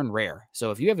 pretty darn rare.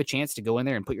 So if you have a chance to go in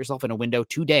there and put yourself in a window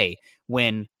today,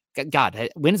 when is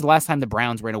the last time the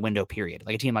Browns were in a window, period,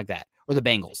 like a team like that, or the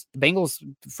Bengals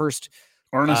first,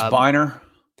 Ernest Biner.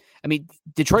 I mean,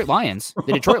 the Detroit Lions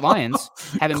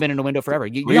haven't been in a window forever.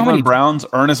 Cleveland Browns,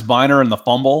 Ernest Biner and the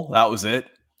fumble. That was it.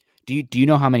 Do you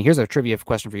know how many? Here's a trivia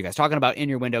question for you guys. Talking about in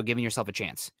your window, giving yourself a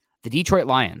chance. The Detroit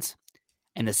Lions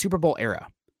and the Super Bowl era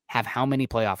have how many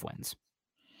playoff wins?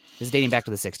 This is dating back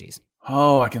to the 60s.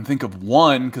 Oh, I can think of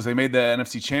one because they made the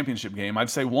NFC Championship game. I'd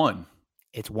say one.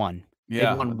 It's one.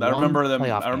 Yeah, I remember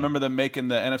them making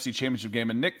the NFC Championship game,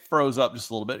 and Nick froze up just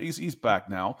a little bit. He's back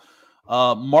now.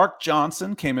 Mark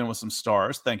Johnson came in with some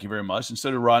stars. Thank you very much. And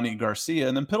so did Rodney Garcia,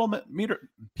 and then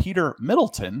Peter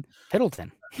Middleton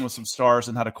with some stars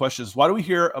and had a question. Why do we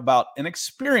hear about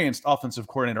inexperienced offensive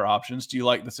coordinator options? Do you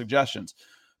like the suggestions?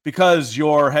 Because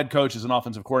your head coach is an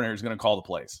offensive coordinator is going to call the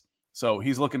plays. So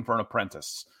he's looking for an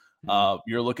apprentice.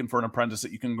 You're looking for an apprentice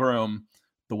that you can groom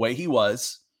the way he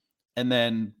was and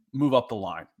then move up the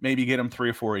line. Maybe get him 3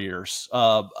 or 4 years.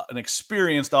 An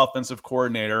experienced offensive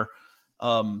coordinator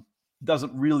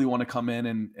doesn't really want to come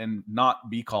in and not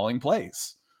be calling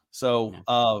plays.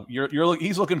 So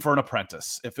he's looking for an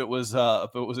apprentice. If it was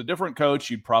a different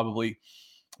coach, if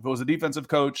it was a defensive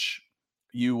coach,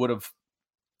 you'd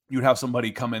have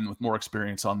somebody come in with more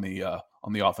experience on the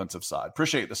offensive side.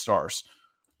 Appreciate the stars.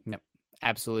 Yep,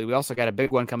 absolutely. We also got a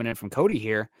big one coming in from Cody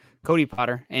here, Cody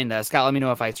Potter. And Scott, let me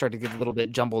know if I start to get a little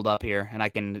bit jumbled up here and I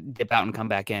can dip out and come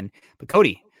back in. But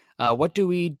Cody, what do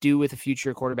we do with a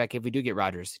future quarterback if we do get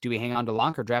Rodgers? Do we hang on to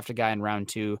Locke or draft a guy in round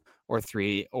 2 or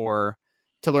 3 or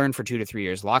to learn for 2 to 3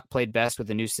 years? Locke played best with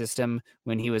the new system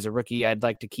when he was a rookie. I'd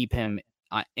like to keep him,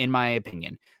 in my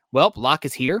opinion. Well, Locke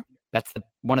is here. That's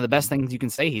one of the best things you can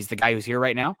say. He's the guy who's here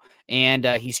right now, and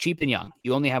he's cheap and young.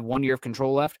 You only have 1 year of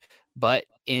control left, but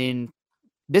in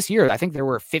this year, I think there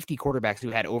were 50 quarterbacks who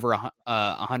had over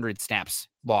 100 snaps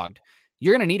logged.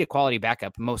 You're going to need a quality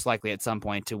backup, most likely at some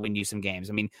point, to win you some games.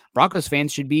 I mean, Broncos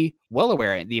fans should be well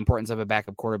aware of the importance of a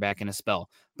backup quarterback in a spell.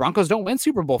 Broncos don't win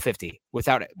Super Bowl 50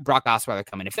 without Brock Osweiler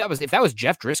coming. If that was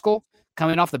Jeff Driscoll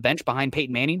coming off the bench behind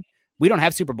Peyton Manning, we don't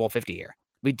have Super Bowl 50 here.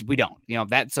 We don't,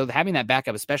 so having that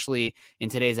backup, especially in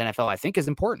today's NFL, I think is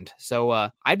important. So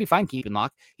I'd be fine keeping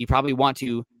Locke. You probably want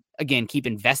to, again, keep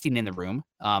investing in the room.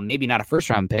 Maybe not a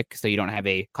first round pick, so you don't have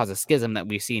cause a schism that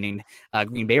we've seen in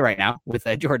Green Bay right now with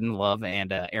Jordan Love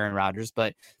and Aaron Rodgers.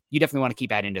 But you definitely want to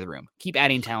keep adding to the room, keep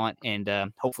adding talent,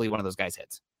 and hopefully one of those guys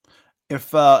hits.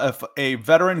 If a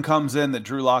veteran comes in that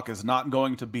Drew Lock is not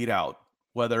going to beat out,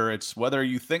 whether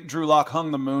you think Drew Lock hung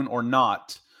the moon or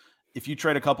not, if you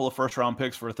trade a couple of first-round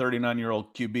picks for a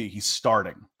 39-year-old QB, he's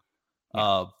starting.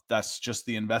 Yeah. That's just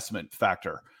the investment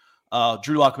factor.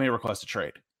 Drew Lock may request a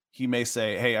trade. He may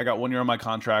say, hey, I got 1 year on my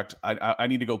contract. I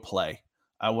need to go play.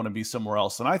 I want to be somewhere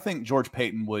else. And I think George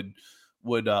Payton would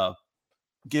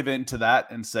give in to that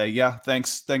and say, yeah,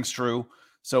 thanks, Drew.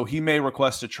 So he may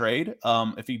request a trade.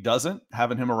 If he doesn't,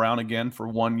 having him around again for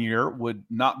 1 year would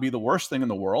not be the worst thing in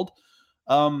the world.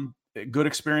 good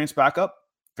experienced backup,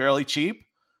 fairly cheap,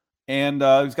 and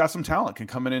he's got some talent, can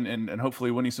come in and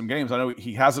hopefully win you some games. I know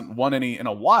he hasn't won any in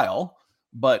a while,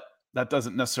 but that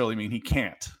doesn't necessarily mean he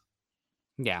can't.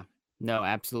 Yeah, no,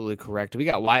 absolutely correct. We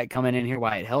got Wyatt coming in here,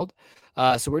 Wyatt Held.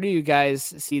 So where do you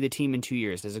guys see the team in 2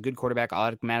 years? Does a good quarterback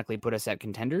automatically put us at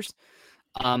contenders?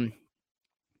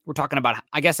 We're talking about,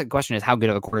 I guess the question is, how good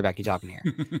of a quarterback are you talking here?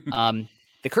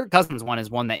 The Kirk Cousins one is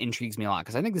one that intrigues me a lot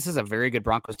because I think this is a very good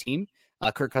Broncos team.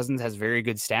 Kirk Cousins has very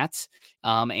good stats,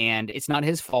 and it's not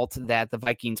his fault that the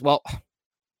Vikings, well,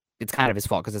 it's kind of his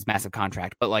fault because it's massive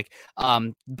contract, but like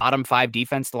bottom 5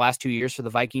 defense the last 2 years for the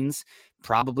Vikings,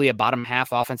 probably a bottom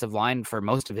half offensive line for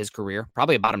most of his career,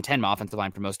 probably a bottom 10 offensive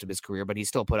line for most of his career, but he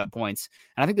still put up points.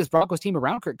 And I think this Broncos team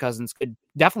around Kirk Cousins could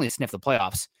definitely sniff the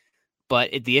playoffs.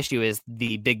 But the issue is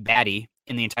the big baddie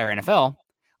in the entire NFL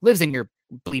lives in your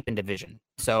bleeping division.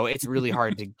 So it's really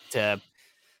hard to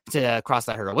cross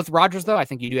that hurdle. With Rodgers, though, I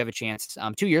think you do have a chance.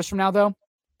 2 years from now, though,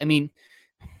 I mean,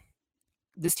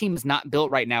 this team is not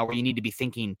built right now where you need to be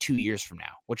thinking 2 years from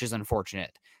now, which is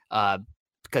unfortunate.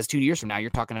 Because 2 years from now, you're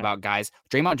talking about guys.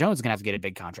 Draymond Jones is going to have to get a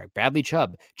big contract. Bradley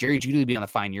Chubb, Jerry Jeudy will be on the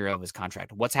fine year of his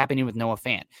contract. What's happening with Noah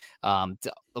Fant?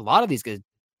 A lot of these guys,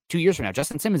 2 years from now,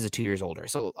 Justin Simmons is 2 years older.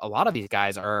 So a lot of these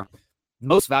guys are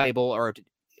most valuable or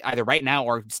either right now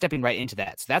or stepping right into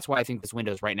that. So that's why I think this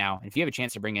window is right now. And if you have a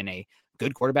chance to bring in a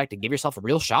good quarterback to give yourself a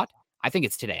real shot, I think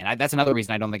it's today. And that's another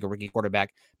reason I don't think a rookie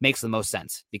quarterback makes the most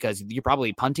sense, because you're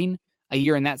probably punting a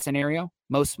year in that scenario.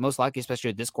 Most likely,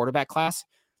 especially with this quarterback class,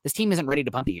 this team isn't ready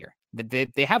to punt a year.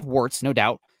 They have warts, no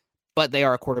doubt, but they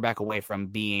are a quarterback away from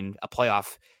being a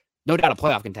playoff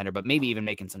contender, but maybe even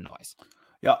making some noise.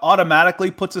 Yeah, automatically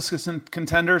puts us in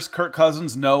contenders. Kirk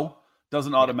Cousins, no,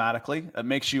 doesn't automatically. It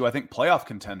makes you, I think, playoff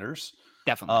contenders.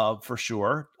 Definitely. For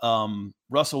sure.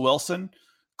 Russell Wilson,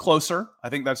 closer. I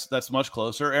think that's much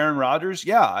closer. Aaron Rodgers,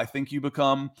 yeah, I think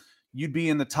you'd be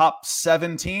in the top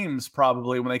 7 teams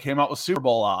probably when they came out with Super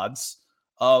Bowl odds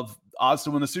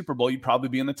to win the Super Bowl. You'd probably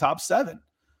be in the top 7.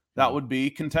 That would be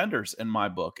contenders in my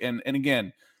book. And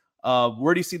again,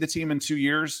 where do you see the team in 2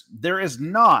 years? There is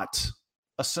not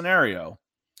a scenario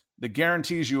that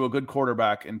guarantees you a good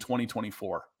quarterback in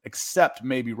 2024, except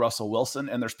maybe Russell Wilson.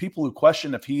 And there's people who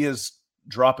question if he is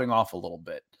dropping off a little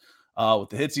bit with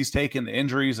the hits he's taken, the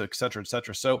injuries, et cetera, et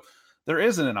cetera. So there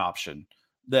isn't an option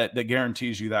that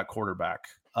guarantees you that quarterback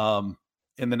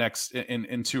in the next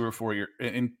in 2 or 4 years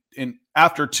in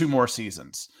after 2 more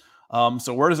seasons.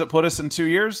 So where does it put us in 2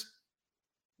 years?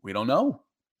 We don't know.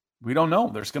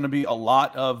 There's going to be a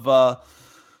lot of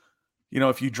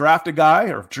if you draft a guy,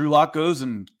 or if Drew Lock goes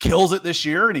and kills it this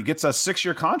year and he gets a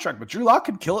 6-year contract, but Drew Lock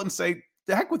could kill it and say,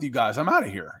 the heck with you guys, I'm out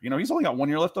of here. He's only got 1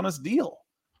 year left on his deal.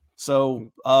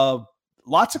 So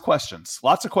lots of questions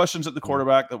at the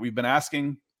quarterback that we've been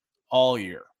asking all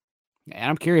year. And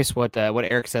I'm curious what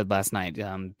Eric said last night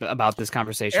about this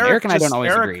conversation. Eric and I don't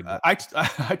always agree. But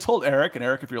I told Eric, and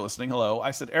Eric, if you're listening, hello.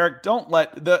 I said, Eric, don't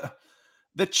let the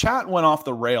chat went off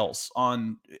the rails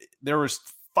there was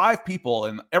 5 people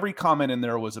and every comment in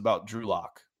there was about Drew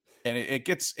Lock. And it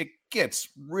gets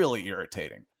really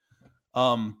irritating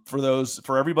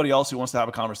for everybody else who wants to have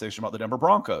a conversation about the Denver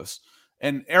Broncos.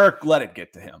 And Eric let it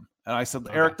get to him. And I said,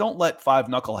 Eric, don't let 5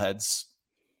 knuckleheads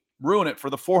ruin it for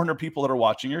the 400 people that are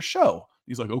watching your show.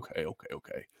 He's like, okay.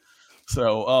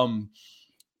 So,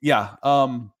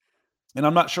 and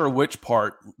I'm not sure which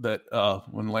part that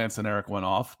when Lance and Eric went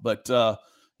off, but I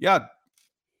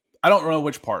don't know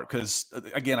which part, because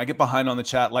again, I get behind on the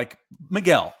chat. Like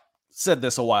Miguel said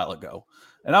this a while ago,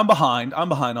 and I'm behind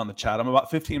on the chat. I'm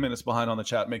about 15 minutes behind on the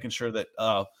chat, making sure that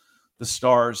the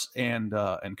stars and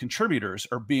contributors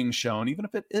are being shown, even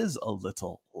if it is a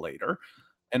little later.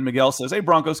 And Miguel says, hey,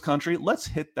 Broncos country, let's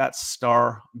hit that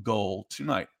star goal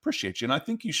tonight. Appreciate you. And I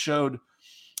think you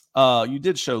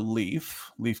did show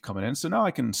Leaf coming in. So now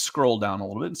I can scroll down a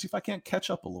little bit and see if I can't catch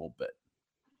up a little bit.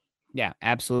 Yeah,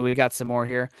 absolutely. We got some more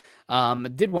here.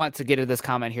 Did want to get to this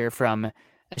comment here from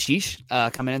Ashish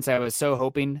coming in. So I was so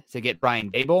hoping to get Brian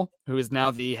Daboll, who is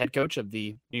now the head coach of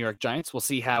the New York Giants. We'll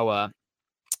see how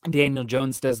Daniel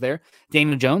Jones does there.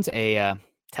 Daniel Jones, a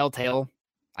telltale,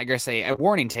 I guess a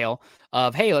warning tale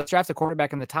of, hey, let's draft a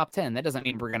quarterback in the top 10. That doesn't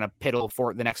mean we're going to piddle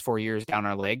for the next 4 years down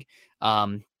our leg.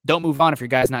 Don't move on if your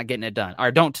guy's not getting it done.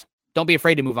 Or don't be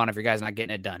afraid to move on if your guy's not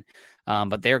getting it done.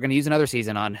 But they're going to use another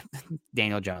season on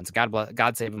Daniel Jones.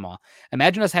 God save them all.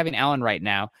 Imagine us having Allen right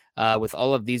now with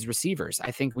all of these receivers.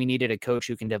 I think we needed a coach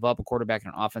who can develop a quarterback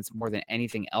and an offense more than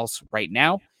anything else right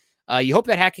now. You hope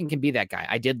that Hackett can be that guy.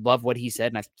 I did love what he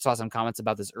said, and I saw some comments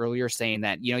about this earlier saying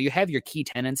that, you have your key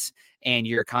tenets and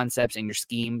your concepts and your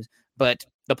schemes, but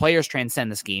the players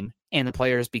transcend the scheme and the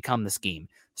players become the scheme.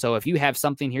 So if you have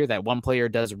something here that one player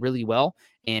does really well,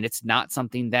 and it's not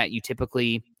something that you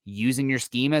typically use in your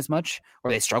scheme as much,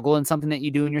 or they struggle in something that you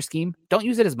do in your scheme, don't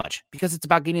use it as much, because it's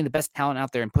about getting the best talent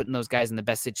out there and putting those guys in the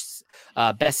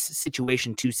best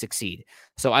situation to succeed.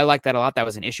 So I like that a lot. That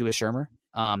was an issue with Shermer.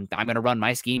 I'm going to run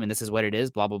my scheme and this is what it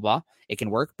is, blah, blah, blah. It can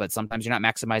work, but sometimes you're not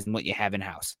maximizing what you have in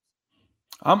house.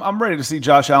 I'm ready to see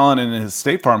Josh Allen in his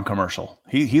State Farm commercial.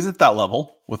 He's at that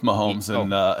level with Mahomes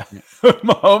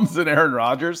Mahomes and Aaron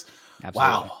Rodgers.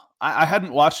 Absolutely. Wow. I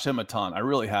hadn't watched him a ton. I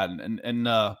really hadn't. And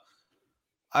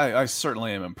I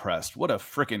certainly am impressed. What a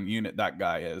freaking unit that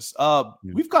guy is.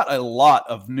 We've got a lot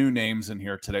of new names in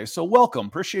here today. So welcome.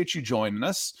 Appreciate you joining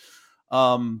us.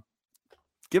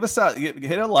 Give us that,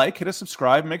 hit a like, hit a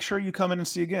subscribe, make sure you come in and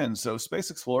see again. So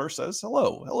Space Explorer says,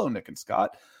 hello, Nick and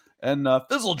Scott. And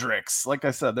Fizzledrix, like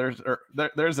I said,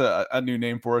 there's a new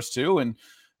name for us too.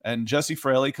 And Jesse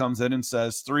Fraley comes in and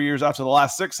says, 3 years after the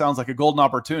last 6 sounds like a golden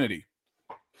opportunity.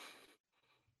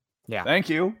 Yeah. Thank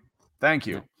you.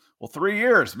 Yeah. Well, 3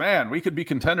 years, man, we could be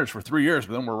contenders for 3 years,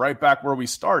 but then we're right back where we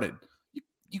started.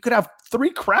 You could have 3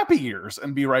 crappy years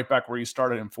and be right back where you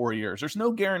started in 4 years. There's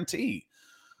no guarantee.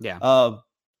 Yeah.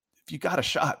 If you got a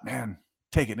shot, man,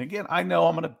 take it. And again, I know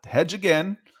I'm going to hedge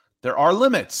again. There are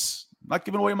limits. I'm not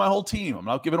giving away my whole team. I'm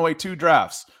not giving away 2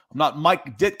 drafts. I'm not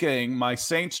Mike Ditkaing my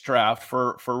Saints draft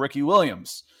for Ricky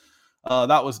Williams.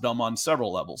 That was dumb on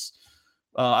several levels.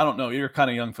 I don't know. You're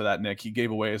kind of young for that, Nick. He gave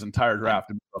away his entire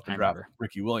draft and draft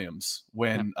Ricky Williams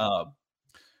when,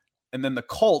 and then the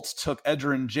Colts took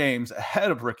Edgerrin James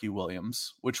ahead of Ricky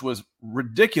Williams, which was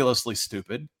ridiculously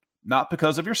stupid. Not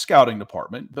because of your scouting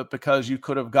department, but because you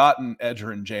could have gotten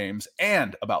Edgerrin James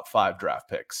and about 5 draft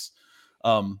picks.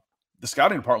 The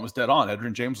scouting department was dead on.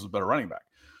 Edgerrin James was a better running back.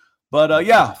 But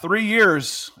 3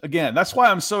 years, again, that's why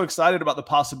I'm so excited about the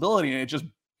possibility. And it just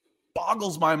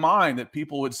boggles my mind that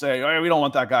people would say, oh, we don't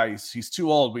want that guy. He's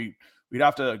too old. We'd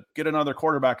have to get another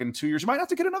quarterback in 2 years. You might have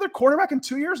to get another quarterback in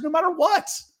 2 years no matter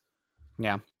what.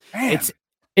 Yeah. Man.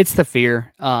 It's the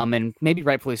fear, and maybe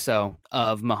rightfully so,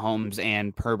 of Mahomes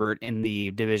and Herbert in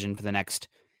the division for the next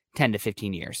 10 to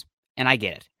 15 years. And I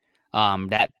get it.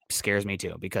 That scares me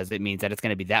too, because it means that it's going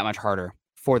to be that much harder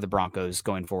for the Broncos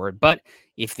going forward. But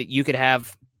if you could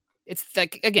have, it's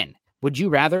like, again, would you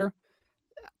rather,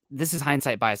 this is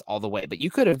hindsight bias all the way, but you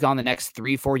could have gone the next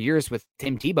 3-4 years with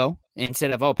Tim Tebow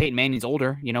instead of, Peyton Manning's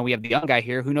older. We have the young guy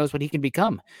here. Who knows what he can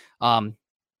become?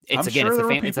 It's a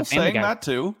family guy that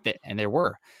too. And there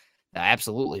were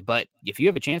absolutely. But if you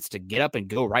have a chance to get up and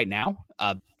go right now,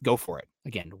 go for it.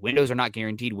 Again, windows are not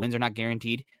guaranteed. Wins are not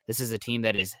guaranteed. This is a team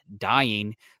that is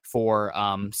dying for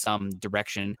some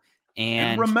direction.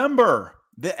 And remember,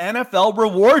 the NFL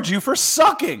rewards you for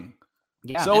sucking.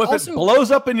 Yeah. So if it blows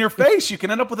up in your face, you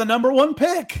can end up with a number 1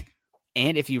 pick.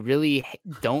 And if you really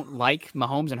don't like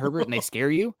Mahomes and Herbert and they scare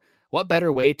you, what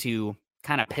better way to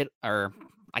kind of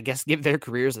give their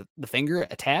careers the finger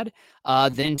a tad,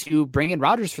 than to bring in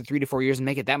Rodgers for 3 to 4 years and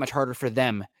make it that much harder for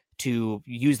them to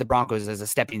use the Broncos as a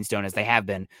stepping stone, as they have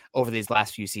been over these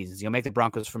last few seasons. You'll make the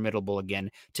Broncos formidable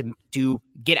again to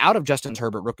get out of Justin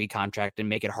Herbert rookie contract and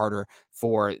make it harder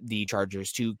for the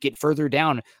Chargers to get further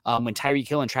down when Tyreek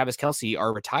Hill and Travis Kelce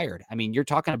are retired. I mean, you're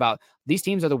talking about these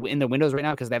teams are in the windows right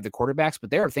now because they have the quarterbacks,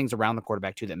 but there are things around the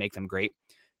quarterback too that make them great.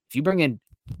 If you bring in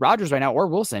Rodgers right now or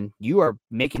Wilson, you are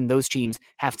making those teams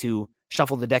have to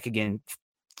shuffle the deck again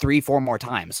 3-4 more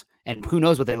times, and who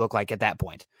knows what they look like at that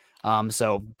point.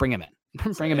 So bring him in.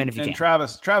 Bring him in if you can.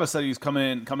 Travis said he's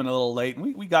coming a little late,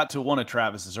 and we got to one of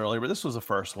Travis's earlier, but this was the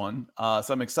first one. So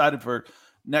I'm excited for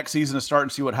next season to start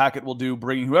and see what Hackett will do,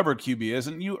 bringing whoever QB is.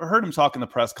 And you heard him talk in the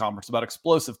press conference about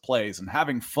explosive plays and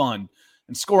having fun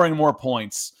and scoring more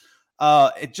points.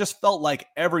 It just felt like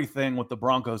everything with the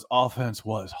Broncos offense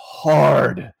was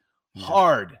hard.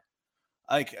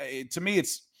 Like to me,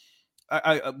 it's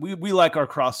we like our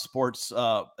cross sports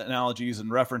analogies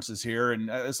and references here, and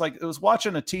it's like it was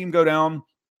watching a team go down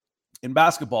in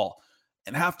basketball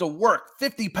and have to work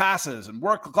 50 passes and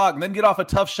work the clock, and then get off a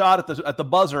tough shot at the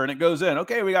buzzer, and it goes in.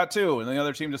 Okay, we got 2, and the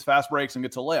other team just fast breaks and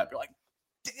gets a layup. You're like,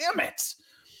 damn it!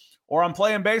 Or I'm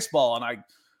playing baseball and I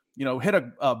hit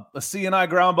a C&I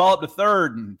ground ball up to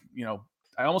third, and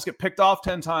I almost get picked off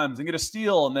 10 times and get a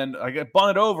steal, and then I get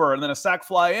bunted over, and then a sack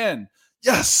fly in.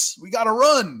 Yes, we got to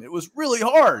run. It was really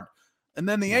hard. And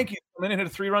then the Yankees come in and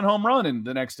hit a 3-run home run in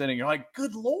the next inning. You're like,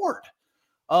 good Lord.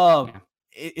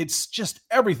 It's just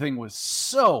everything was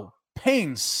so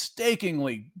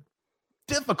painstakingly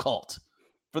difficult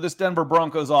for this Denver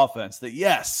Broncos offense that,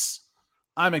 yes,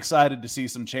 I'm excited to see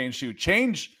some change.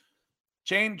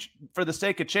 Change for the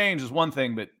sake of change is one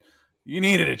thing, but You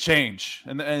needed a change,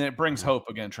 and it brings hope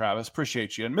again, Travis.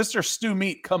 Appreciate you. And Mr. Stu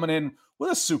Meat coming in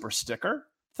with a super sticker.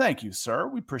 Thank you, sir.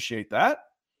 We appreciate that.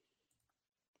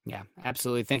 Yeah,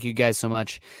 absolutely. Thank you guys so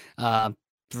much for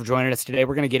joining us today.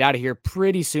 We're going to get out of here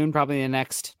pretty soon, probably in the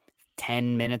next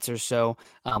 10 minutes or so.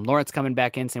 Lawrence coming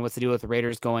back in saying, what's the deal with the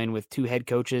Raiders going with 2 head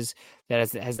coaches?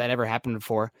 Has that ever happened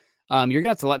before? You're going to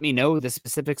have to let me know the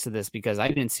specifics of this because I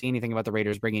didn't see anything about the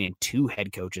Raiders bringing in 2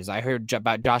 head coaches. I heard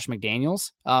about Josh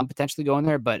McDaniels potentially going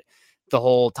there, but the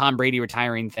whole Tom Brady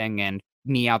retiring thing and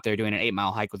me out there doing an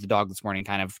 8-mile hike with the dog this morning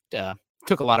kind of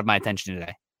took a lot of my attention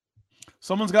today.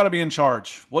 Someone's got to be in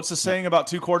charge. What's the saying about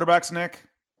 2 quarterbacks, Nick?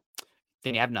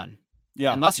 Then you have none.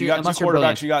 Yeah, unless you got 2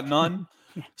 quarterbacks, you got none.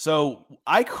 So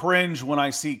I cringe when I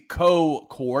see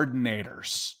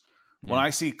co-coordinators. When I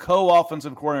see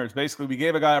co-offensive coordinators, basically we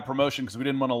gave a guy a promotion because we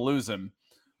didn't want to lose him,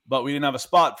 but we didn't have a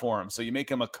spot for him. So you make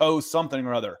him a co-something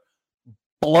or other.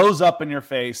 Blows up in your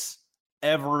face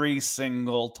every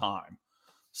single time.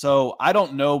 So I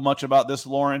don't know much about this,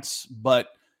 Lawrence, but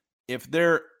if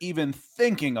they're even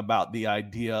thinking about the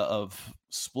idea of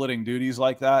splitting duties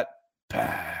like that,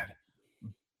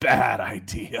 bad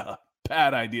idea.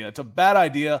 Bad idea. It's a bad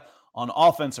idea on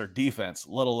offense or defense,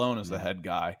 let alone as the head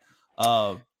guy.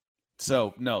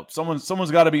 So no,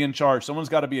 someone's got to be in charge. Someone's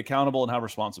got to be accountable and have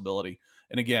responsibility.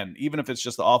 And again, even if it's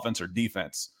just the offense or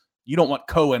defense, you don't want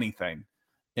anything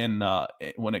in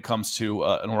when it comes to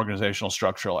an organizational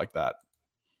structure like that.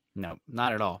 No,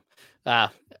 not at all.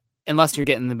 Unless you're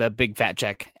getting the big fat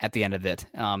check at the end of it,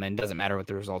 and it doesn't matter what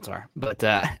the results are. But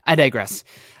I digress.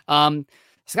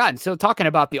 Scott, so talking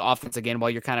about the offense again, while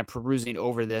you're kind of perusing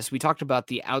over this, we talked about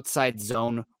the outside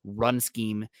zone run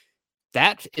scheme.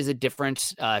 That is a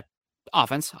different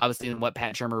offense, obviously, than what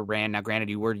Pat Shurmur ran. Now, granted,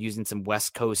 you were using some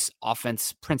West Coast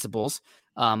offense principles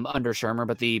under Shurmur,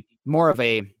 but the more of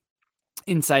a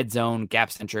inside zone,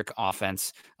 gap-centric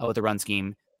offense with the run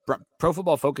scheme. Pro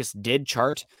Football Focus did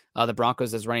chart the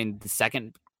Broncos as running the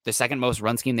second most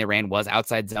run scheme they ran was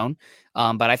outside zone.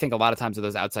 But I think a lot of times with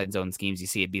those outside zone schemes, you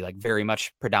see it be like very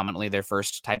much predominantly their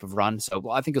first type of run. So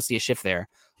I think you'll see a shift there.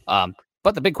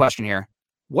 But the big question here,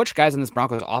 which guys in this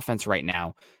Broncos offense right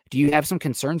now do you have some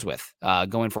concerns with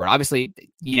going forward? Obviously,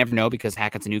 you never know because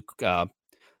Hackett's a new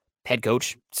head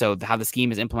coach. So how the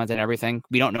scheme is implemented and everything,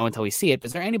 we don't know until we see it. But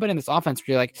is there anybody in this offense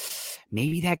where you're like,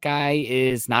 maybe that guy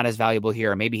is not as valuable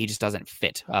here, or maybe he just doesn't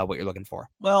fit what you're looking for?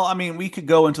 Well, I mean, we could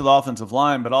go into the offensive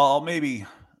line, but I'll maybe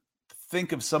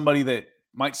think of somebody that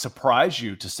might surprise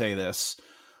you to say this.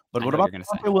 But what about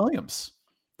Javonte Williams?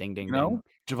 Ding, ding, ding.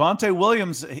 Javonte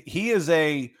Williams, he is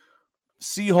a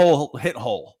see-hole,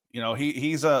 hit-hole.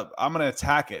 He's a I'm going to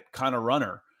attack it kind of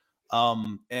runner.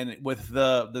 And with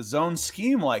the zone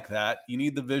scheme like that, you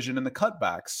need the vision and the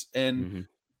cutbacks. And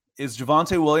is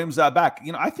Javonte Williams that back?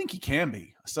 I think he can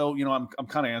be. So, I'm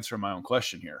kind of answering my own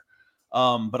question here.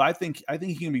 But I think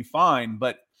he can be fine.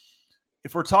 But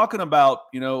if we're talking about,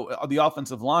 the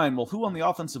offensive line, well, who on the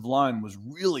offensive line was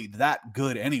really that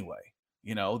good anyway?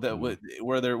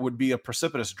 Where there would be a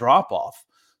precipitous drop off.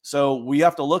 So we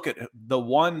have to look at the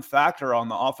one factor on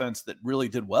the offense that really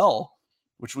did well,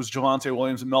 which was Javonte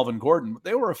Williams and Melvin Gordon.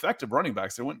 They were effective running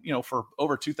backs. They went, for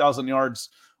over 2,000 yards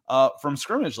from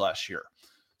scrimmage last year.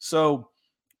 So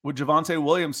would Javonte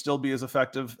Williams still be as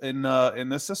effective in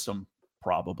this system?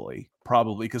 Probably,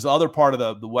 because the other part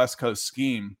of the West Coast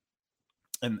scheme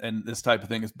and this type of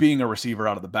thing is being a receiver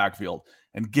out of the backfield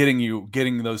and getting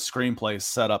those screenplays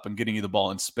set up and getting you the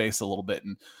ball in space a little bit.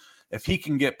 And if he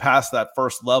can get past that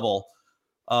first level,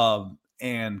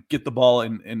 and get the ball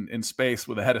in space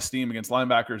with a head of steam against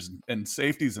linebackers and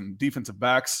safeties and defensive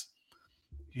backs,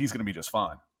 he's going to be just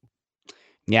fine.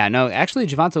 Yeah, no, actually,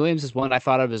 Javonte Williams is one I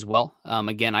thought of as well.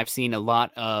 Again, I've seen a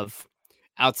lot of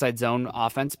outside zone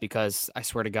offense because I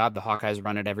swear to God, the Hawkeyes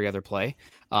run it every other play,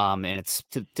 and it's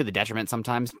to the detriment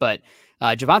sometimes. But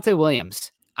Javonte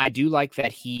Williams, I do like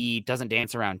that he doesn't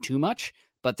dance around too much,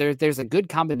 but there's a good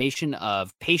combination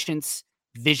of patience,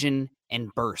 vision,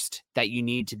 and burst that you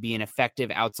need to be an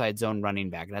effective outside zone running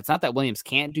back. And it's not that Williams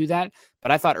can't do that,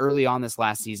 but I thought early on this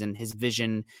last season, his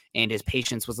vision and his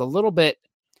patience was a little bit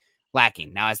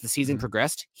lacking. Now, as the season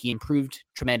progressed, he improved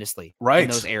tremendously in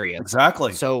those areas.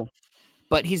 Exactly. So,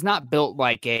 but he's not built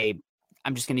like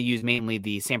I'm just going to use mainly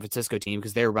the San Francisco team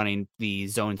because they're running the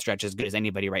zone stretch as good as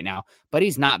anybody right now, but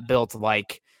he's not built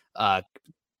like, oh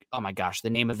my gosh, the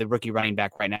name of the rookie running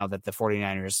back right now that the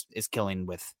 49ers is killing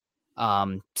with.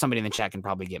 Somebody in the chat can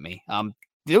probably get me.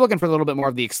 They're looking for a little bit more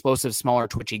of the explosive, smaller,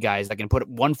 twitchy guys that can put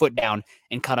one foot down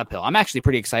and cut uphill. I'm actually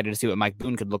pretty excited to see what Mike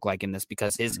Boone could look like in this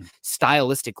because his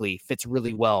stylistically fits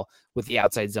really well with the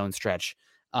outside zone stretch.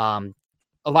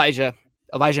 Elijah,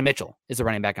 Elijah Mitchell is the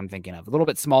running back I'm thinking of. A little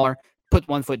bit smaller, put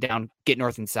one foot down, get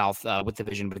north and south with the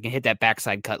vision, but can hit that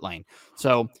backside cut lane.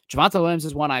 So Javonte Williams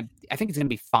is one I think it's going to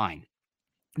be fine.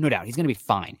 No doubt, he's going to be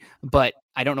fine. But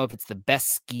I don't know if it's the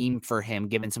best scheme for him,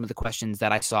 given some of the questions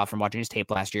that I saw from watching his tape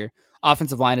last year.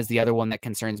 Offensive line is the other one that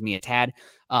concerns me a tad.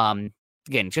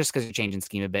 Again, just because you're changing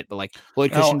scheme a bit, but like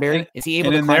Lloyd Cushenberry, is he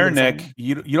able to? And in there, Nick,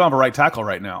 you don't have a right tackle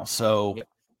right now, so yep.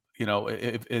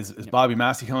 Is Bobby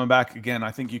Massey coming back again? I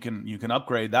think you can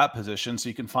upgrade that position so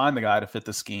you can find the guy to fit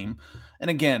the scheme. And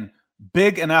again,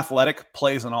 big and athletic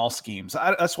plays in all schemes.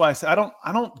 That's why I say I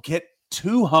don't get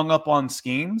too hung up on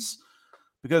schemes,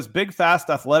 because big, fast,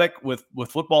 athletic with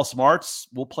football smarts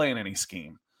will play in any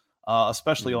scheme,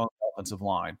 especially on the offensive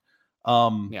line.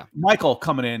 Michael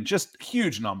coming in, just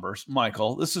huge numbers.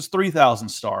 Michael, this is 3,000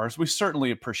 stars. We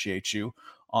certainly appreciate you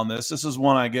on this. This is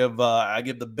one I give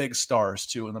the big stars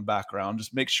to in the background.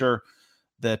 Just make sure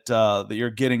that you're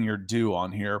getting your due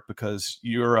on here, because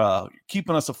you're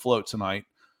keeping us afloat tonight.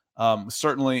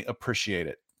 Certainly appreciate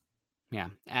it. Yeah,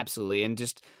 absolutely. And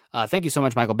just thank you so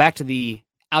much, Michael. Back to the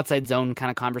outside zone kind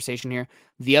of conversation here.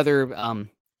 The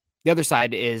other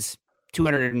side is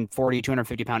 240,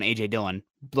 250 pound AJ Dillon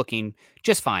looking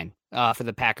just fine for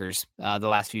the Packers the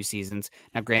last few seasons.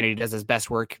 Now, granted, he does his best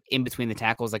work in between the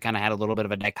tackles. I kind of had a little bit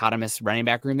of a dichotomous running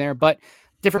back room there, but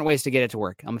different ways to get it to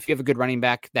work. If you have a good running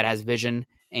back that has vision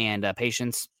and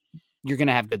patience, you're going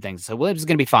to have good things. So Williams is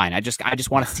going to be fine. I just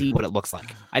want to see what it looks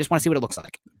like.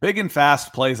 Big and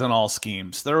fast plays in all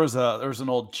schemes. There was an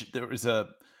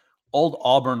old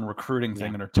Auburn recruiting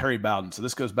thing under Terry Bowden. So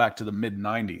this goes back to the mid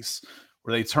 90s,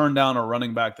 where they turned down a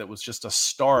running back that was just a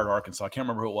star at Arkansas. I can't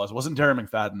remember who it was. It wasn't Darren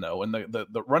McFadden, though. And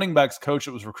the running backs coach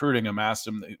that was recruiting him asked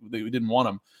him, they didn't want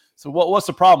him. So what's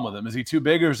the problem with him? Is he too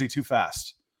big or is he too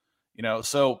fast?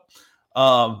 So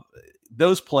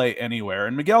those play anywhere.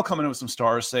 And Miguel coming in with some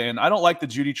stars saying, I don't like the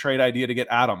Judy trade idea to get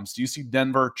Adams. Do you see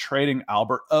Denver trading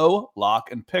Albert O,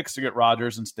 Locke, and picks to get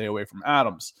Rodgers and stay away from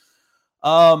Adams?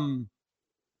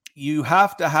 You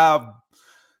have to have –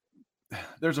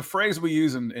 there's a phrase we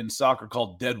use in soccer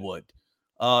called deadwood.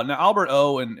 Now, Albert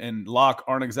O and Locke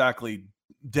aren't exactly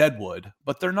deadwood,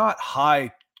 but they're not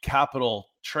high capital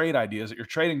trade ideas that you're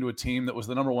trading to a team that was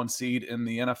the number one seed in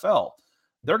the NFL.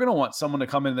 They're going to want someone to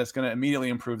come in that's going to immediately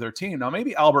improve their team. Now,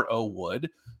 maybe Albert O would.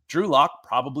 Drew Lock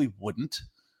probably wouldn't.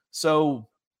 So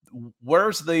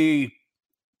where's the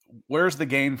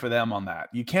gain for them on that?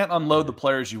 You can't unload the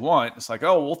players you want. It's like,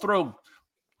 oh, we'll throw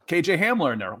KJ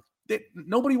Hamler in there.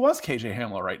 Nobody wants KJ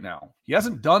Hamler right now. He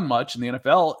hasn't done much in the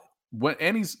NFL,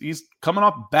 and he's coming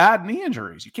off bad knee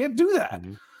injuries. You can't do that.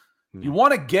 Mm-hmm. You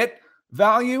want to get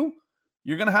value,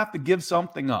 you're going to have to give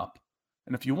something up.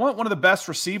 And if you want one of the best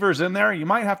receivers in there, you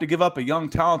might have to give up a young,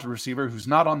 talented receiver who's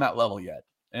not on that level yet.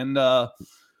 And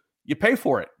you pay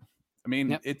for it. I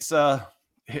mean,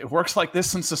 it works like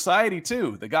this in society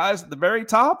too. The guys at the very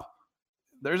top,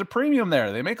 there's a premium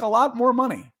there. They make a lot more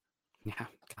money. Yeah.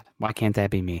 God, why can't that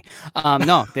be me?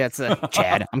 No, that's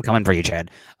Chad. I'm coming for you, Chad.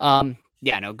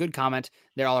 Good comment.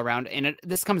 They're all around. And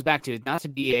this comes back to, not to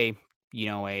be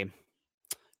a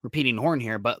repeating horn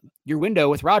here, but your window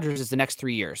with Rodgers is the next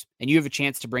 3 years, and you have a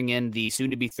chance to bring in the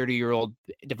soon-to-be 30-year-old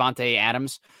Devontae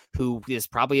Adams, who is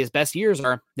probably his best years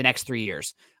are the next 3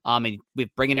 years. And with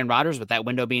bringing in Rodgers, with that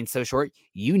window being so short,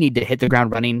 you need to hit the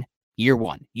ground running year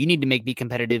one. You need to be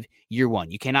competitive year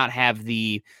one. You cannot have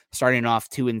the starting off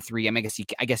 2 and 3.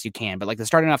 I guess you can, but like the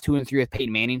starting off 2 and 3 with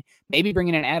Peyton Manning, maybe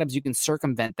bringing in Adams, you can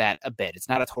circumvent that a bit. It's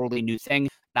not a totally new thing,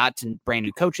 not to brand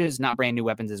new coaches, not brand new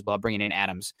weapons as well, bringing in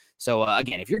Adams. So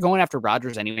again, if you're going after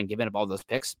Rodgers anyway and giving up all those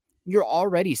picks, you're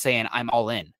already saying I'm all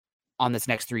in on this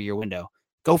next 3-year window.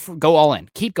 Go all in.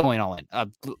 Keep going all in.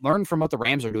 Learn from what the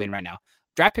Rams are doing right now.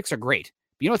 Draft picks are great,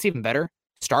 but you know what's even better?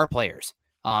 Star players.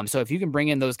 So if you can bring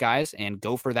in those guys and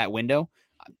go for that window,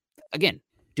 again,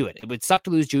 do it. It would suck to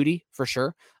lose Judy for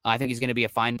sure. I think he's going to be a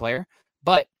fine player,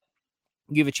 but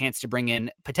you have a chance to bring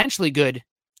in potentially good,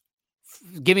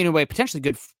 giving away potentially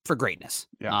good for greatness.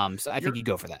 Yeah. So I think you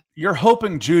go for that. You're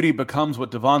hoping Judy becomes what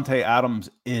Devontae Adams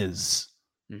is.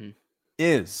 Mm-hmm.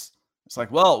 It's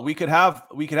like, well, we could have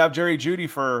Jerry Judy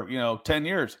for 10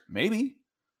 years, maybe.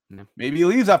 No. Maybe he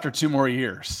leaves after 2 more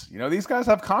years. These guys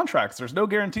have contracts. There's no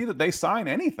guarantee that they sign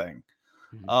anything.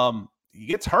 Mm-hmm. He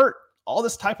gets hurt. All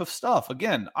this type of stuff.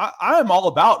 Again, I am all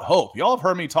about hope. Y'all have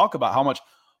heard me talk about how much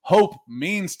hope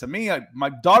means to me. My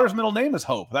daughter's middle name is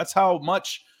Hope. That's how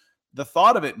much the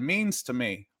thought of it means to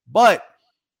me. But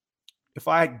if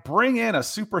I bring in a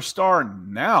superstar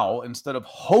now instead of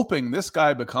hoping this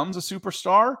guy becomes a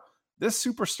superstar, this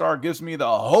superstar gives me the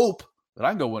hope that I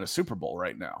can go win a Super Bowl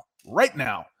right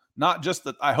now. Not just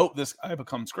that I hope this guy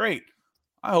becomes great.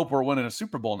 I hope we're winning a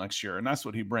Super Bowl next year. And that's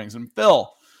what he brings. And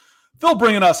Phil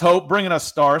bringing us hope, bringing us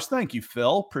stars. Thank you,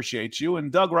 Phil. Appreciate you.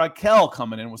 And Doug Raquel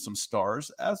coming in with some stars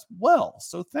as well.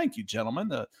 So thank you, gentlemen.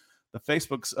 The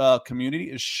Facebook community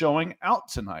is showing out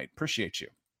tonight. Appreciate you.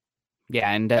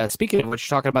 Yeah, and speaking of which,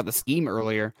 talking about the scheme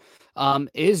earlier,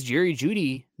 is Jerry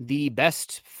Jeudy the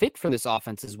best fit for this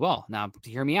offense as well? Now,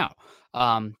 hear me out.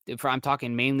 I'm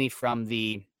talking mainly from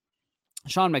the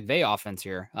Sean McVay offense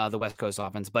here, the West Coast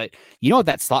offense. But you know what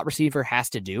that slot receiver has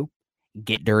to do?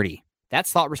 Get dirty. That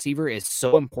slot receiver is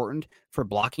so important for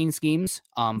blocking schemes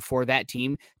for that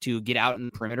team to get out in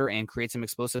the perimeter and create some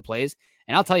explosive plays.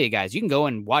 And I'll tell you guys, you can go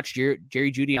and watch Jerry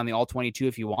Jeudy on the All-22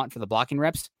 if you want for the blocking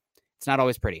reps. It's not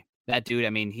always pretty. That dude, I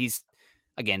mean,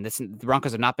 the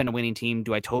Broncos have not been a winning team.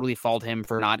 Do I totally fault him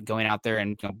for not going out there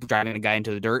and driving a guy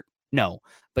into the dirt? No.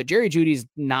 But Jerry Judy's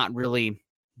not really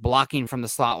blocking from the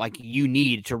slot like you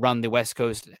need to run the West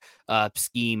Coast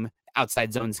scheme,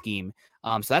 outside zone scheme.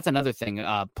 So that's another thing,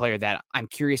 player that I'm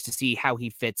curious to see how he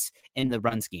fits in the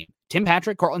run scheme. Tim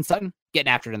Patrick, Cortland Sutton, getting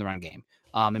after it in the run game.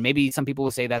 And maybe some people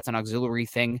will say that's an auxiliary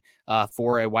thing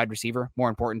for a wide receiver. More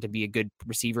important to be a good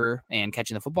receiver and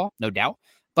catching the football, no doubt.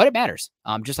 But it matters.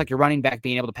 Just like your running back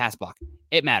being able to pass block,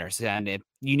 it matters. And if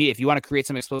you want to create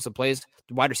some explosive plays,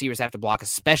 the wide receivers have to block,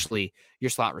 especially your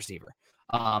slot receiver.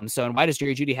 So why does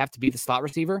Jerry Jeudy have to be the slot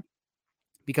receiver?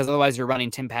 Because otherwise you're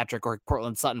running Tim Patrick or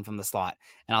Cortland Sutton from the slot.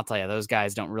 And I'll tell you, those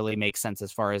guys don't really make sense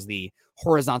as far as the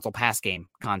horizontal pass game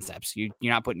concepts. You're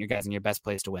not putting your guys in your best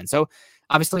place to win. So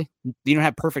obviously you don't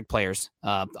have perfect players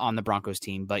on the Broncos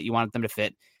team, but you want them to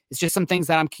fit. It's just some things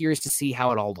that I'm curious to see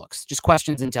how it all looks. Just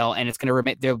questions and it's going to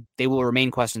remain. They will remain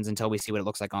questions until we see what it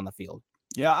looks like on the field.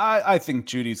 Yeah, I think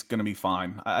Judy's going to be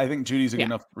fine. I think Judy's a good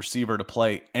enough receiver to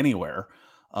play anywhere.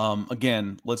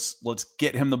 Again, let's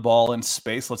get him the ball in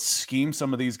space. Let's scheme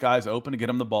some of these guys open to get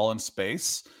him the ball in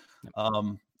space.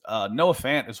 Noah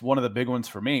Fant is one of the big ones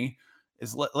for me.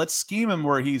 Is let's scheme him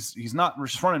where he's not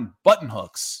just running button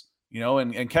hooks,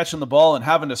 and catching the ball and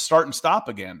having to start and stop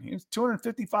again. He's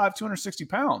 255, 260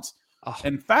 pounds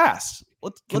and fast.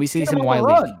 Can we see some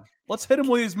run? Let's hit him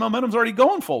when his momentum's already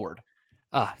going forward.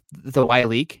 The Y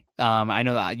leak. I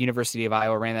know the University of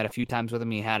Iowa ran that a few times with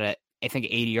him. He had I think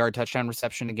 80-yard touchdown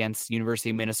reception against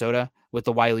University of Minnesota with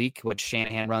the Y leak, which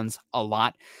Shanahan runs a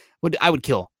lot. I would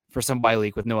kill for some Y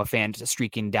leak with Noah Fant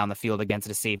streaking down the field against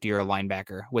a safety or a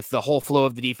linebacker with the whole flow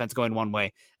of the defense going one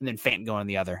way and then Fant going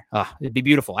the other. It'd be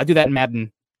beautiful. I do that in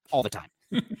Madden all the time.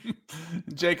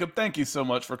 Jacob, thank you so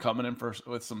much for coming in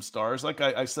with some stars. Like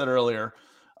I said earlier,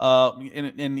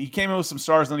 and he came in with some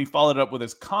stars, and then he followed it up with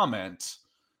his comment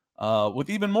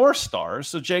with even more stars.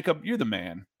 So Jacob, you're the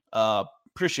man.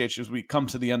 Appreciate you. As we come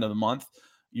to the end of the month,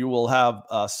 you will have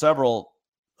several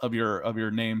of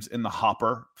your names in the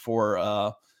hopper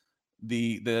for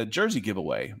the jersey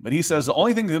giveaway. But he says the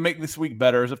only thing to make this week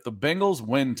better is if the Bengals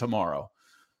win tomorrow.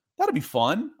 That'd be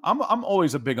fun. I'm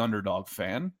always a big underdog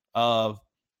fan of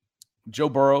Joe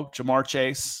Burrow, Jamar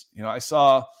Chase. I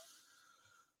saw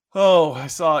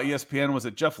ESPN. Was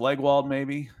it Jeff Legwold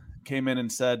maybe came in and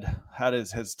said had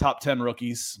his top 10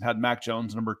 rookies, had Mac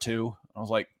Jones number 2. I was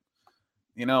like,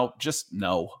 just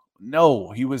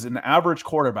no, he was an average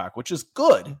quarterback, which is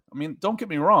good. I mean, don't get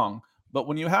me wrong, but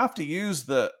when you have to use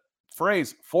the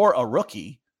phrase for a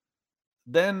rookie,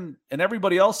 and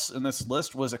everybody else in this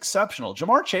list was exceptional.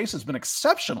 Jamar Chase has been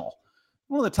exceptional.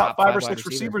 One of the top 5 or 6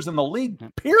 receivers in the league,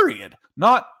 period.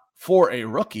 Not for a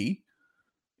rookie,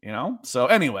 So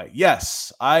anyway,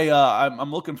 yes,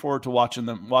 I'm looking forward to watching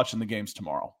the games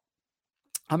tomorrow.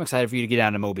 I'm excited for you to get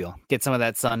down to Mobile, get some of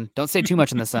that sun. Don't stay too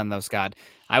much in the sun, though, Scott.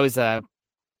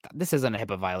 This isn't a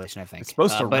HIPAA violation, I think. It's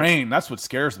supposed to rain. That's what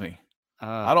scares me.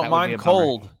 I don't mind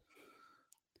cold.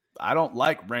 I don't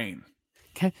like rain.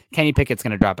 Kenny Pickett's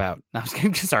going to drop out. No,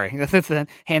 sorry. That's a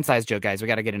hand-sized joke, guys. We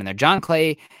got to get in there. John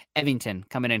Clay Evington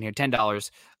coming in here,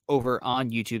 $10 over on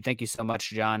YouTube. Thank you so much,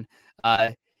 John.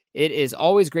 It is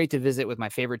always great to visit with my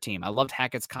favorite team. I loved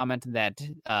Hackett's comment that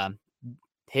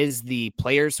the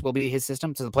players will be his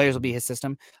system. So the players will be his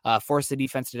system. Force the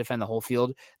defense to defend the whole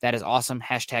field. That is awesome.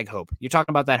 #hope. You're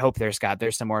talking about that hope there, Scott.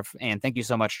 There's some more. And thank you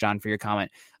so much, John, for your comment.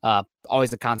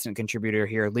 Always a constant contributor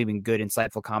here, leaving good,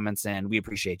 insightful comments, and we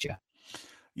appreciate you.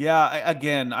 Yeah.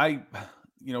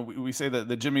 We say that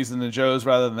the Jimmies and the Joes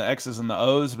rather than the X's and the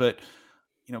O's, but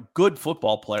good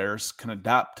football players can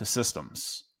adapt to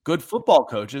systems. Good football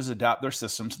coaches adapt their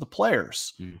system to the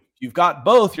players. If you've got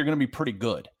both, you're going to be pretty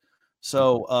good.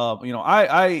 So,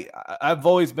 I've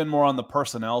always been more on the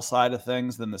personnel side of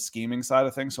things than the scheming side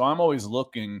of things. So I'm always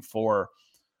looking for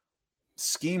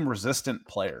scheme-resistant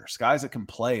players, guys that can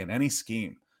play in any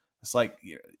scheme. It's like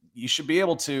you should be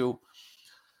able to.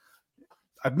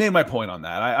 I've made my point on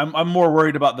that. I'm more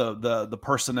worried about the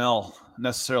personnel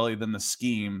necessarily than the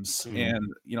schemes.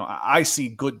 And I see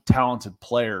good, talented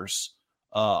players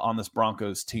on this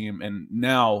Broncos team, and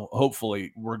now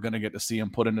hopefully we're going to get to see them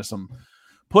put into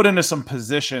some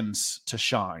positions to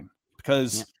shine,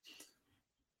 because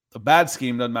the bad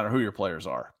scheme doesn't matter who your players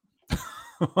are.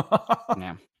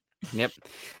 Yeah. Yep.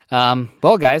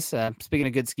 Well, guys, speaking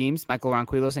of good schemes, Michael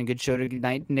Ronquillo saying good show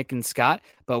tonight, Nick and Scott,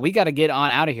 but we got to get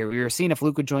on out of here. We were seeing if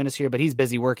Luke would join us here, but he's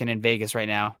busy working in Vegas right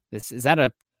now. Is that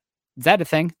a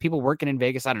thing? People working in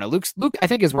Vegas? I don't know. Luke, I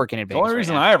think, is working in Vegas. The only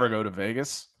reason I ever go to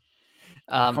Vegas.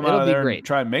 Come out of there great. And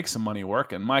try and make some money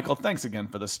working. Michael, thanks again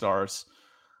for the stars.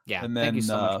 Yeah, and then, thank you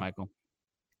so much, Michael.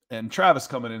 And Travis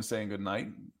coming in saying good night,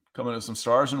 coming in with some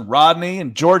stars, and Rodney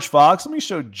and George Fox. Let me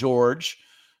show George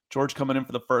coming in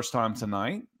for the first time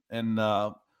tonight. And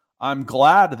I'm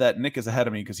glad that Nick is ahead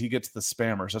of me because he gets the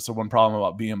spammers. That's the one problem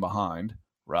about being behind.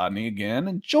 Rodney again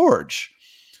and George.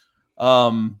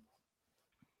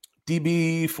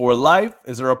 DB for life.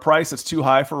 Is there a price that's too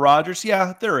high for Rodgers?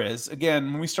 Yeah, there is.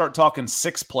 Again, when we start talking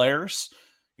 6 players,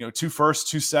 2 firsts,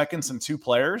 2 seconds, and 2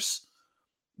 players,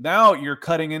 now you're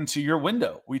cutting into your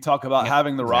window. We talk about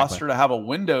having the roster to have a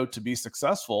window to be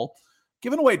successful.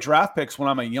 Giving away draft picks when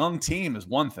I'm a young team is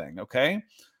one thing, okay?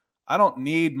 I don't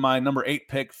need my number 8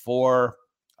 pick for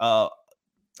I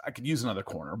could use another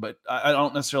corner, but I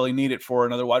don't necessarily need it for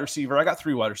another wide receiver. I got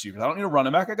 3 wide receivers. I don't need a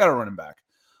running back. I got a running back.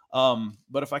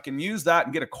 But if I can use that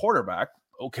and get a quarterback,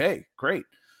 okay, great.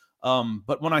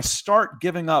 But when I start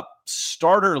giving up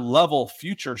starter level,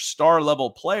 future star level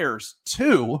players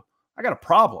too, I got a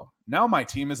problem. Now my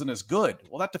team isn't as good.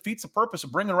 Well, that defeats the purpose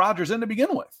of bringing Rodgers in to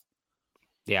begin with.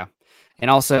 Yeah. And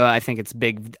also, I think it's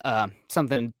big,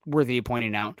 something worthy of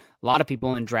pointing out. A lot of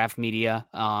people in draft media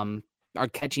are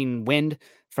catching wind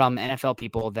from NFL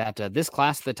people that this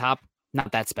class at the top,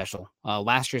 not that special.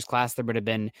 Last year's class, there would have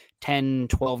been 10,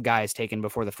 12 guys taken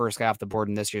before the first guy off the board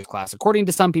in this year's class. According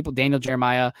to some people, Daniel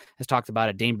Jeremiah has talked about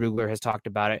it. Dane Brugler has talked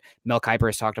about it. Mel Kiper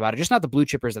has talked about it. Just not the blue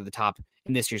chippers at the top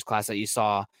in this year's class that you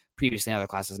saw previously in other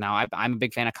classes. Now, I'm a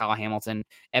big fan of Kyle Hamilton,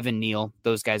 Evan Neal.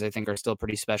 Those guys, I think, are still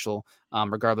pretty special,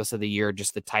 regardless of the year,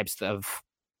 just the types of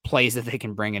plays that they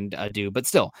can bring and do. But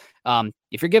still,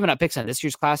 if you're giving up picks on this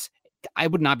year's class, I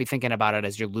would not be thinking about it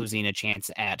as you're losing a chance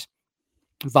at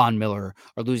Von Miller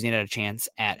or losing at a chance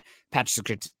at Patrick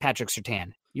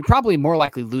Surtain. You're probably more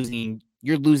likely losing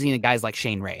guys like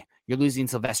Shane Ray. You're losing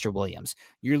Sylvester Williams.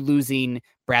 You're losing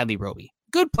Bradley Roby.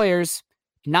 Good players,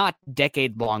 not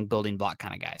decade-long building block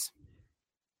kind of guys.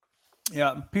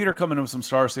 Yeah, Peter coming in with some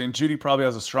stars saying Judy probably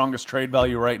has the strongest trade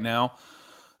value right now,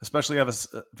 especially if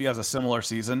he has a similar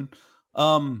season.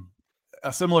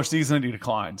 A similar season and he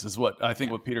declines is what I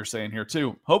think what Peter's saying here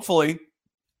too. Hopefully,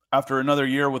 after another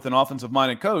year with an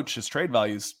offensive-minded coach, his trade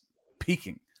value is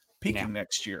peaking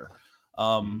next year.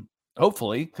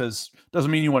 Hopefully, because it doesn't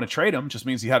mean you want to trade him, just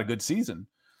means he had a good season.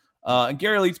 And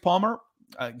Gary Leeds Palmer,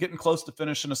 getting close to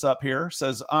finishing us up here,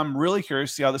 says, I'm really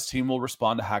curious to see how this team will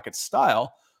respond to Hackett's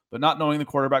style, but not knowing the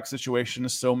quarterback situation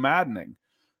is so maddening.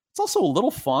 It's also a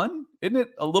little fun, isn't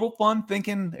it? A little fun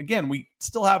thinking, again, we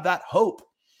still have that hope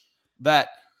that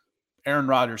Aaron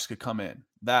Rodgers could come in,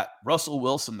 that Russell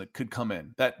Wilson that could come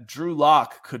in, that Drew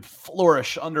Lock could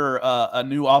flourish under a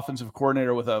new offensive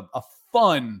coordinator with a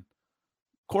fun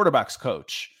quarterbacks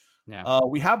coach. Yeah.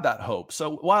 We have that hope.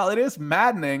 So while it is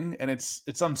maddening and it's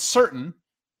uncertain,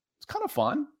 it's kind of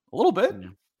fun a little bit. Yeah.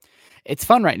 It's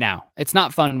fun right now. It's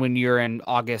not fun when you're in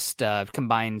August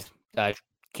combined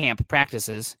camp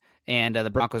practices and the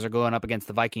Broncos are going up against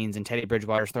the Vikings and Teddy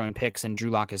Bridgewater's throwing picks and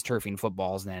Drew Lock is turfing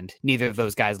footballs and neither of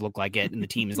those guys look like it. And the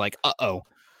team is like,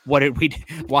 what did we do?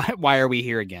 Why are we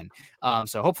here again?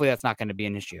 So hopefully that's not going to be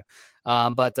an issue.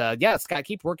 But Scott,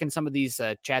 keep working some of these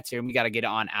chats here and we got to get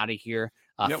on out of here.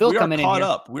 Phil coming in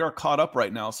here. We are caught up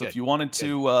right now. So if you wanted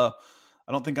to,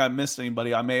 I don't think I missed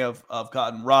anybody. I may have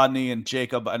gotten Rodney and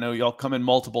Jacob. I know y'all come in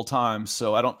multiple times,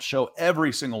 so I don't show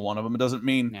every single one of them. It doesn't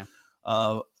mean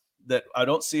that I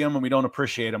don't see them and we don't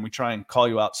appreciate them. We try and call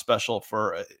you out special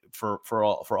for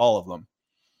all of them.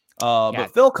 But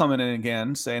Phil coming in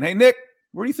again saying, hey, Nick,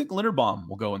 where do you think Linderbaum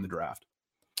will go in the draft?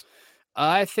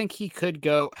 I think he could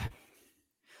go.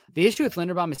 The issue with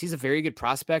Linderbaum is he's a very good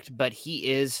prospect, but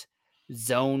he is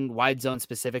wide zone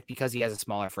specific because he has a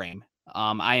smaller frame.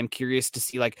 I am curious to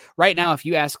see, like right now, if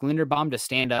you ask Linderbaum to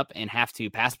stand up and have to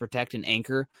pass protect and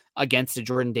anchor against a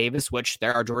Jordan Davis, which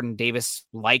there are Jordan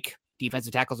Davis-like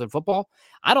defensive tackles in football,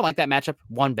 I don't like that matchup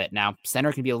one bit. Now,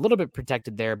 center can be a little bit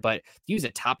protected there, but use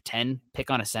a top 10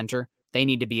 pick on a center. They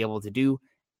need to be able to do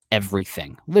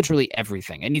everything, literally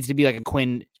everything. It needs to be like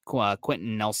a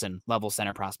Quentin Nelson level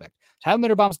center prospect. Tyler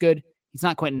Linderbaum's good. he's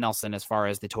not Quentin Nelson as far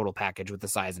as the total package with the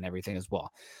size and everything as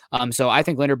well. So I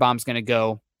think Linderbaum's going to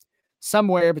go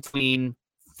somewhere between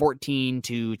 14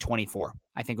 to 24.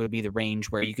 I think would be the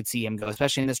range where you could see him go,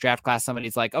 especially in this draft class.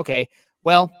 Somebody's like, okay,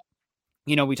 well,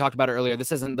 we talked about it earlier.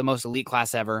 This isn't the most elite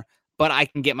class ever, but I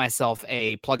can get myself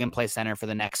a plug and play center for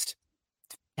the next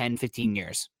 10, 15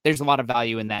 years. There's a lot of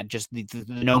value in that, just the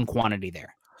known quantity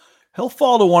there. He'll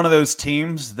fall to one of those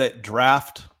teams that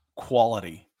draft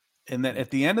quality. And then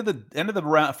at the end of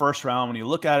the first round, when you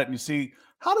look at it and you see,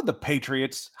 how did the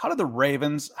Patriots, how did the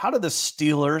Ravens, how did the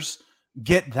Steelers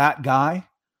get that guy?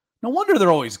 No wonder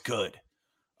they're always good.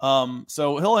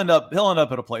 So he'll end up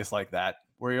at a place like that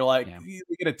where you're like, you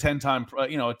get a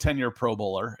 10-year Pro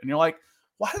Bowler, and you're like,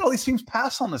 why did all these teams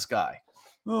pass on this guy?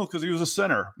 Oh, because he was a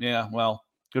center. Yeah, well,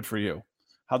 good for you.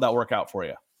 How'd that work out for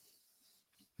you?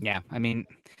 Yeah, I mean,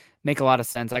 make a lot of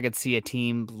sense. I could see a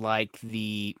team like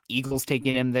the Eagles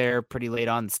taking him there pretty late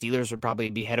on. The Steelers would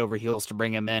probably be head over heels to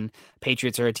bring him in.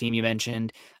 Patriots are a team you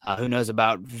mentioned. Who knows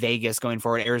about Vegas going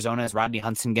forward? Arizona, is Rodney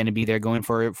Hudson going to be there going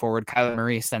forward? Kyler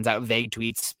Murray sends out vague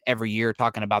tweets every year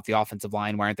talking about the offensive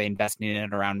line. Why aren't they investing in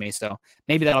it around me? So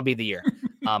maybe that'll be the year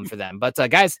for them. But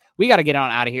guys, we got to get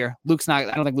on out of here. I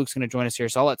don't think Luke's going to join us here.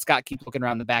 So I'll let Scott keep looking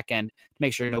around the back end to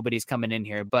make sure nobody's coming in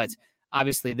here. But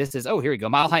obviously, this is, here we go.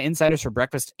 Mile High Insiders for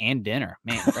breakfast and dinner.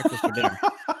 Man, breakfast for dinner.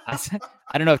 I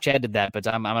don't know if Chad did that, but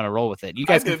I'm going to roll with it. You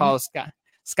guys can follow Scott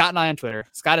and I on Twitter.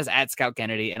 Scott is at Scout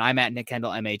Kennedy, and I'm at Nick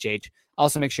Kendall, MHH.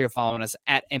 Also, make sure you're following us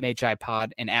at MHI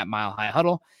Pod and at Mile High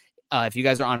Huddle. If you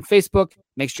guys are on Facebook,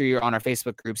 make sure you're on our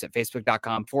Facebook groups at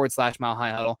facebook.com/Mile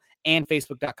High Huddle and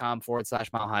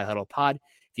facebook.com/Mile High Huddle Pod.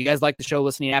 If you guys like the show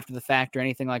listening after the fact or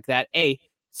anything like that,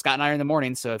 Scott and I are in the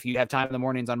mornings, so if you have time in the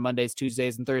mornings on Mondays,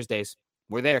 Tuesdays, and Thursdays,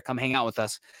 we're there. Come hang out with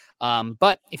us.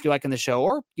 But if you're liking the show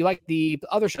or you like the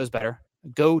other shows better,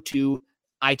 go to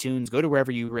iTunes, go to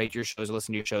wherever you rate your shows,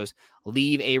 listen to your shows,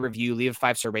 leave a review, leave a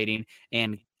 5-star rating,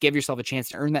 and give yourself a chance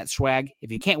to earn that swag.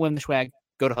 If you can't win the swag,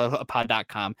 go to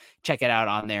huddlepod.com. Check it out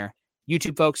on there.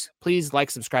 YouTube folks, please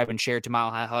like, subscribe, and share to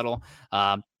Mile High Huddle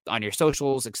on your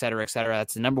socials, et cetera, et cetera.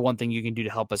 That's the number one thing you can do to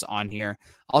help us on here.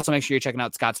 Also, make sure you're checking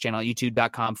out Scott's channel at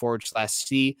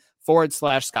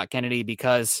youtube.com/C/Scott Kennedy,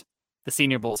 because the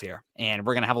Senior Bowl's here, and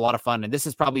we're going to have a lot of fun. And this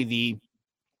is probably the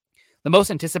most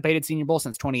anticipated Senior Bowl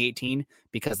since 2018,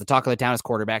 because the talk of the town is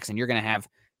quarterbacks, and you're going to have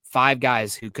 5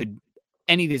 guys who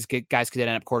any of these guys could end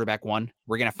up quarterback 1.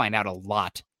 We're going to find out a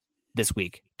lot this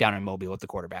week down in Mobile with the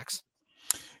quarterbacks.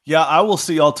 Yeah, I will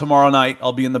see y'all tomorrow night.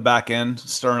 I'll be in the back end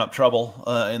stirring up trouble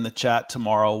in the chat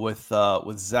tomorrow with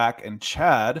Zach and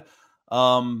Chad.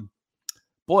 It'll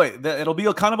be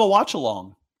a kind of a watch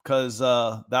along, because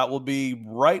that will be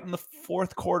right in the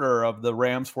fourth quarter of the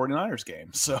Rams 49ers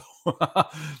game. So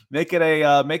make it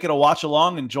a watch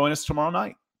along and join us tomorrow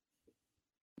night.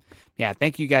 Yeah,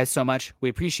 thank you guys so much. We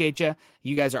appreciate you.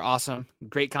 You guys are awesome.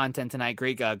 Great content tonight.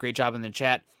 Great job in the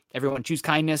chat. Everyone, choose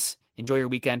kindness. Enjoy your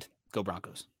weekend. Go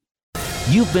Broncos.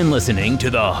 You've been listening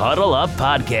to the Huddle Up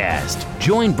Podcast.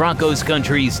 Join Broncos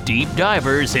Country's deep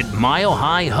divers at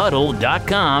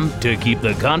milehighhuddle.com to keep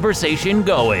the conversation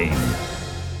going.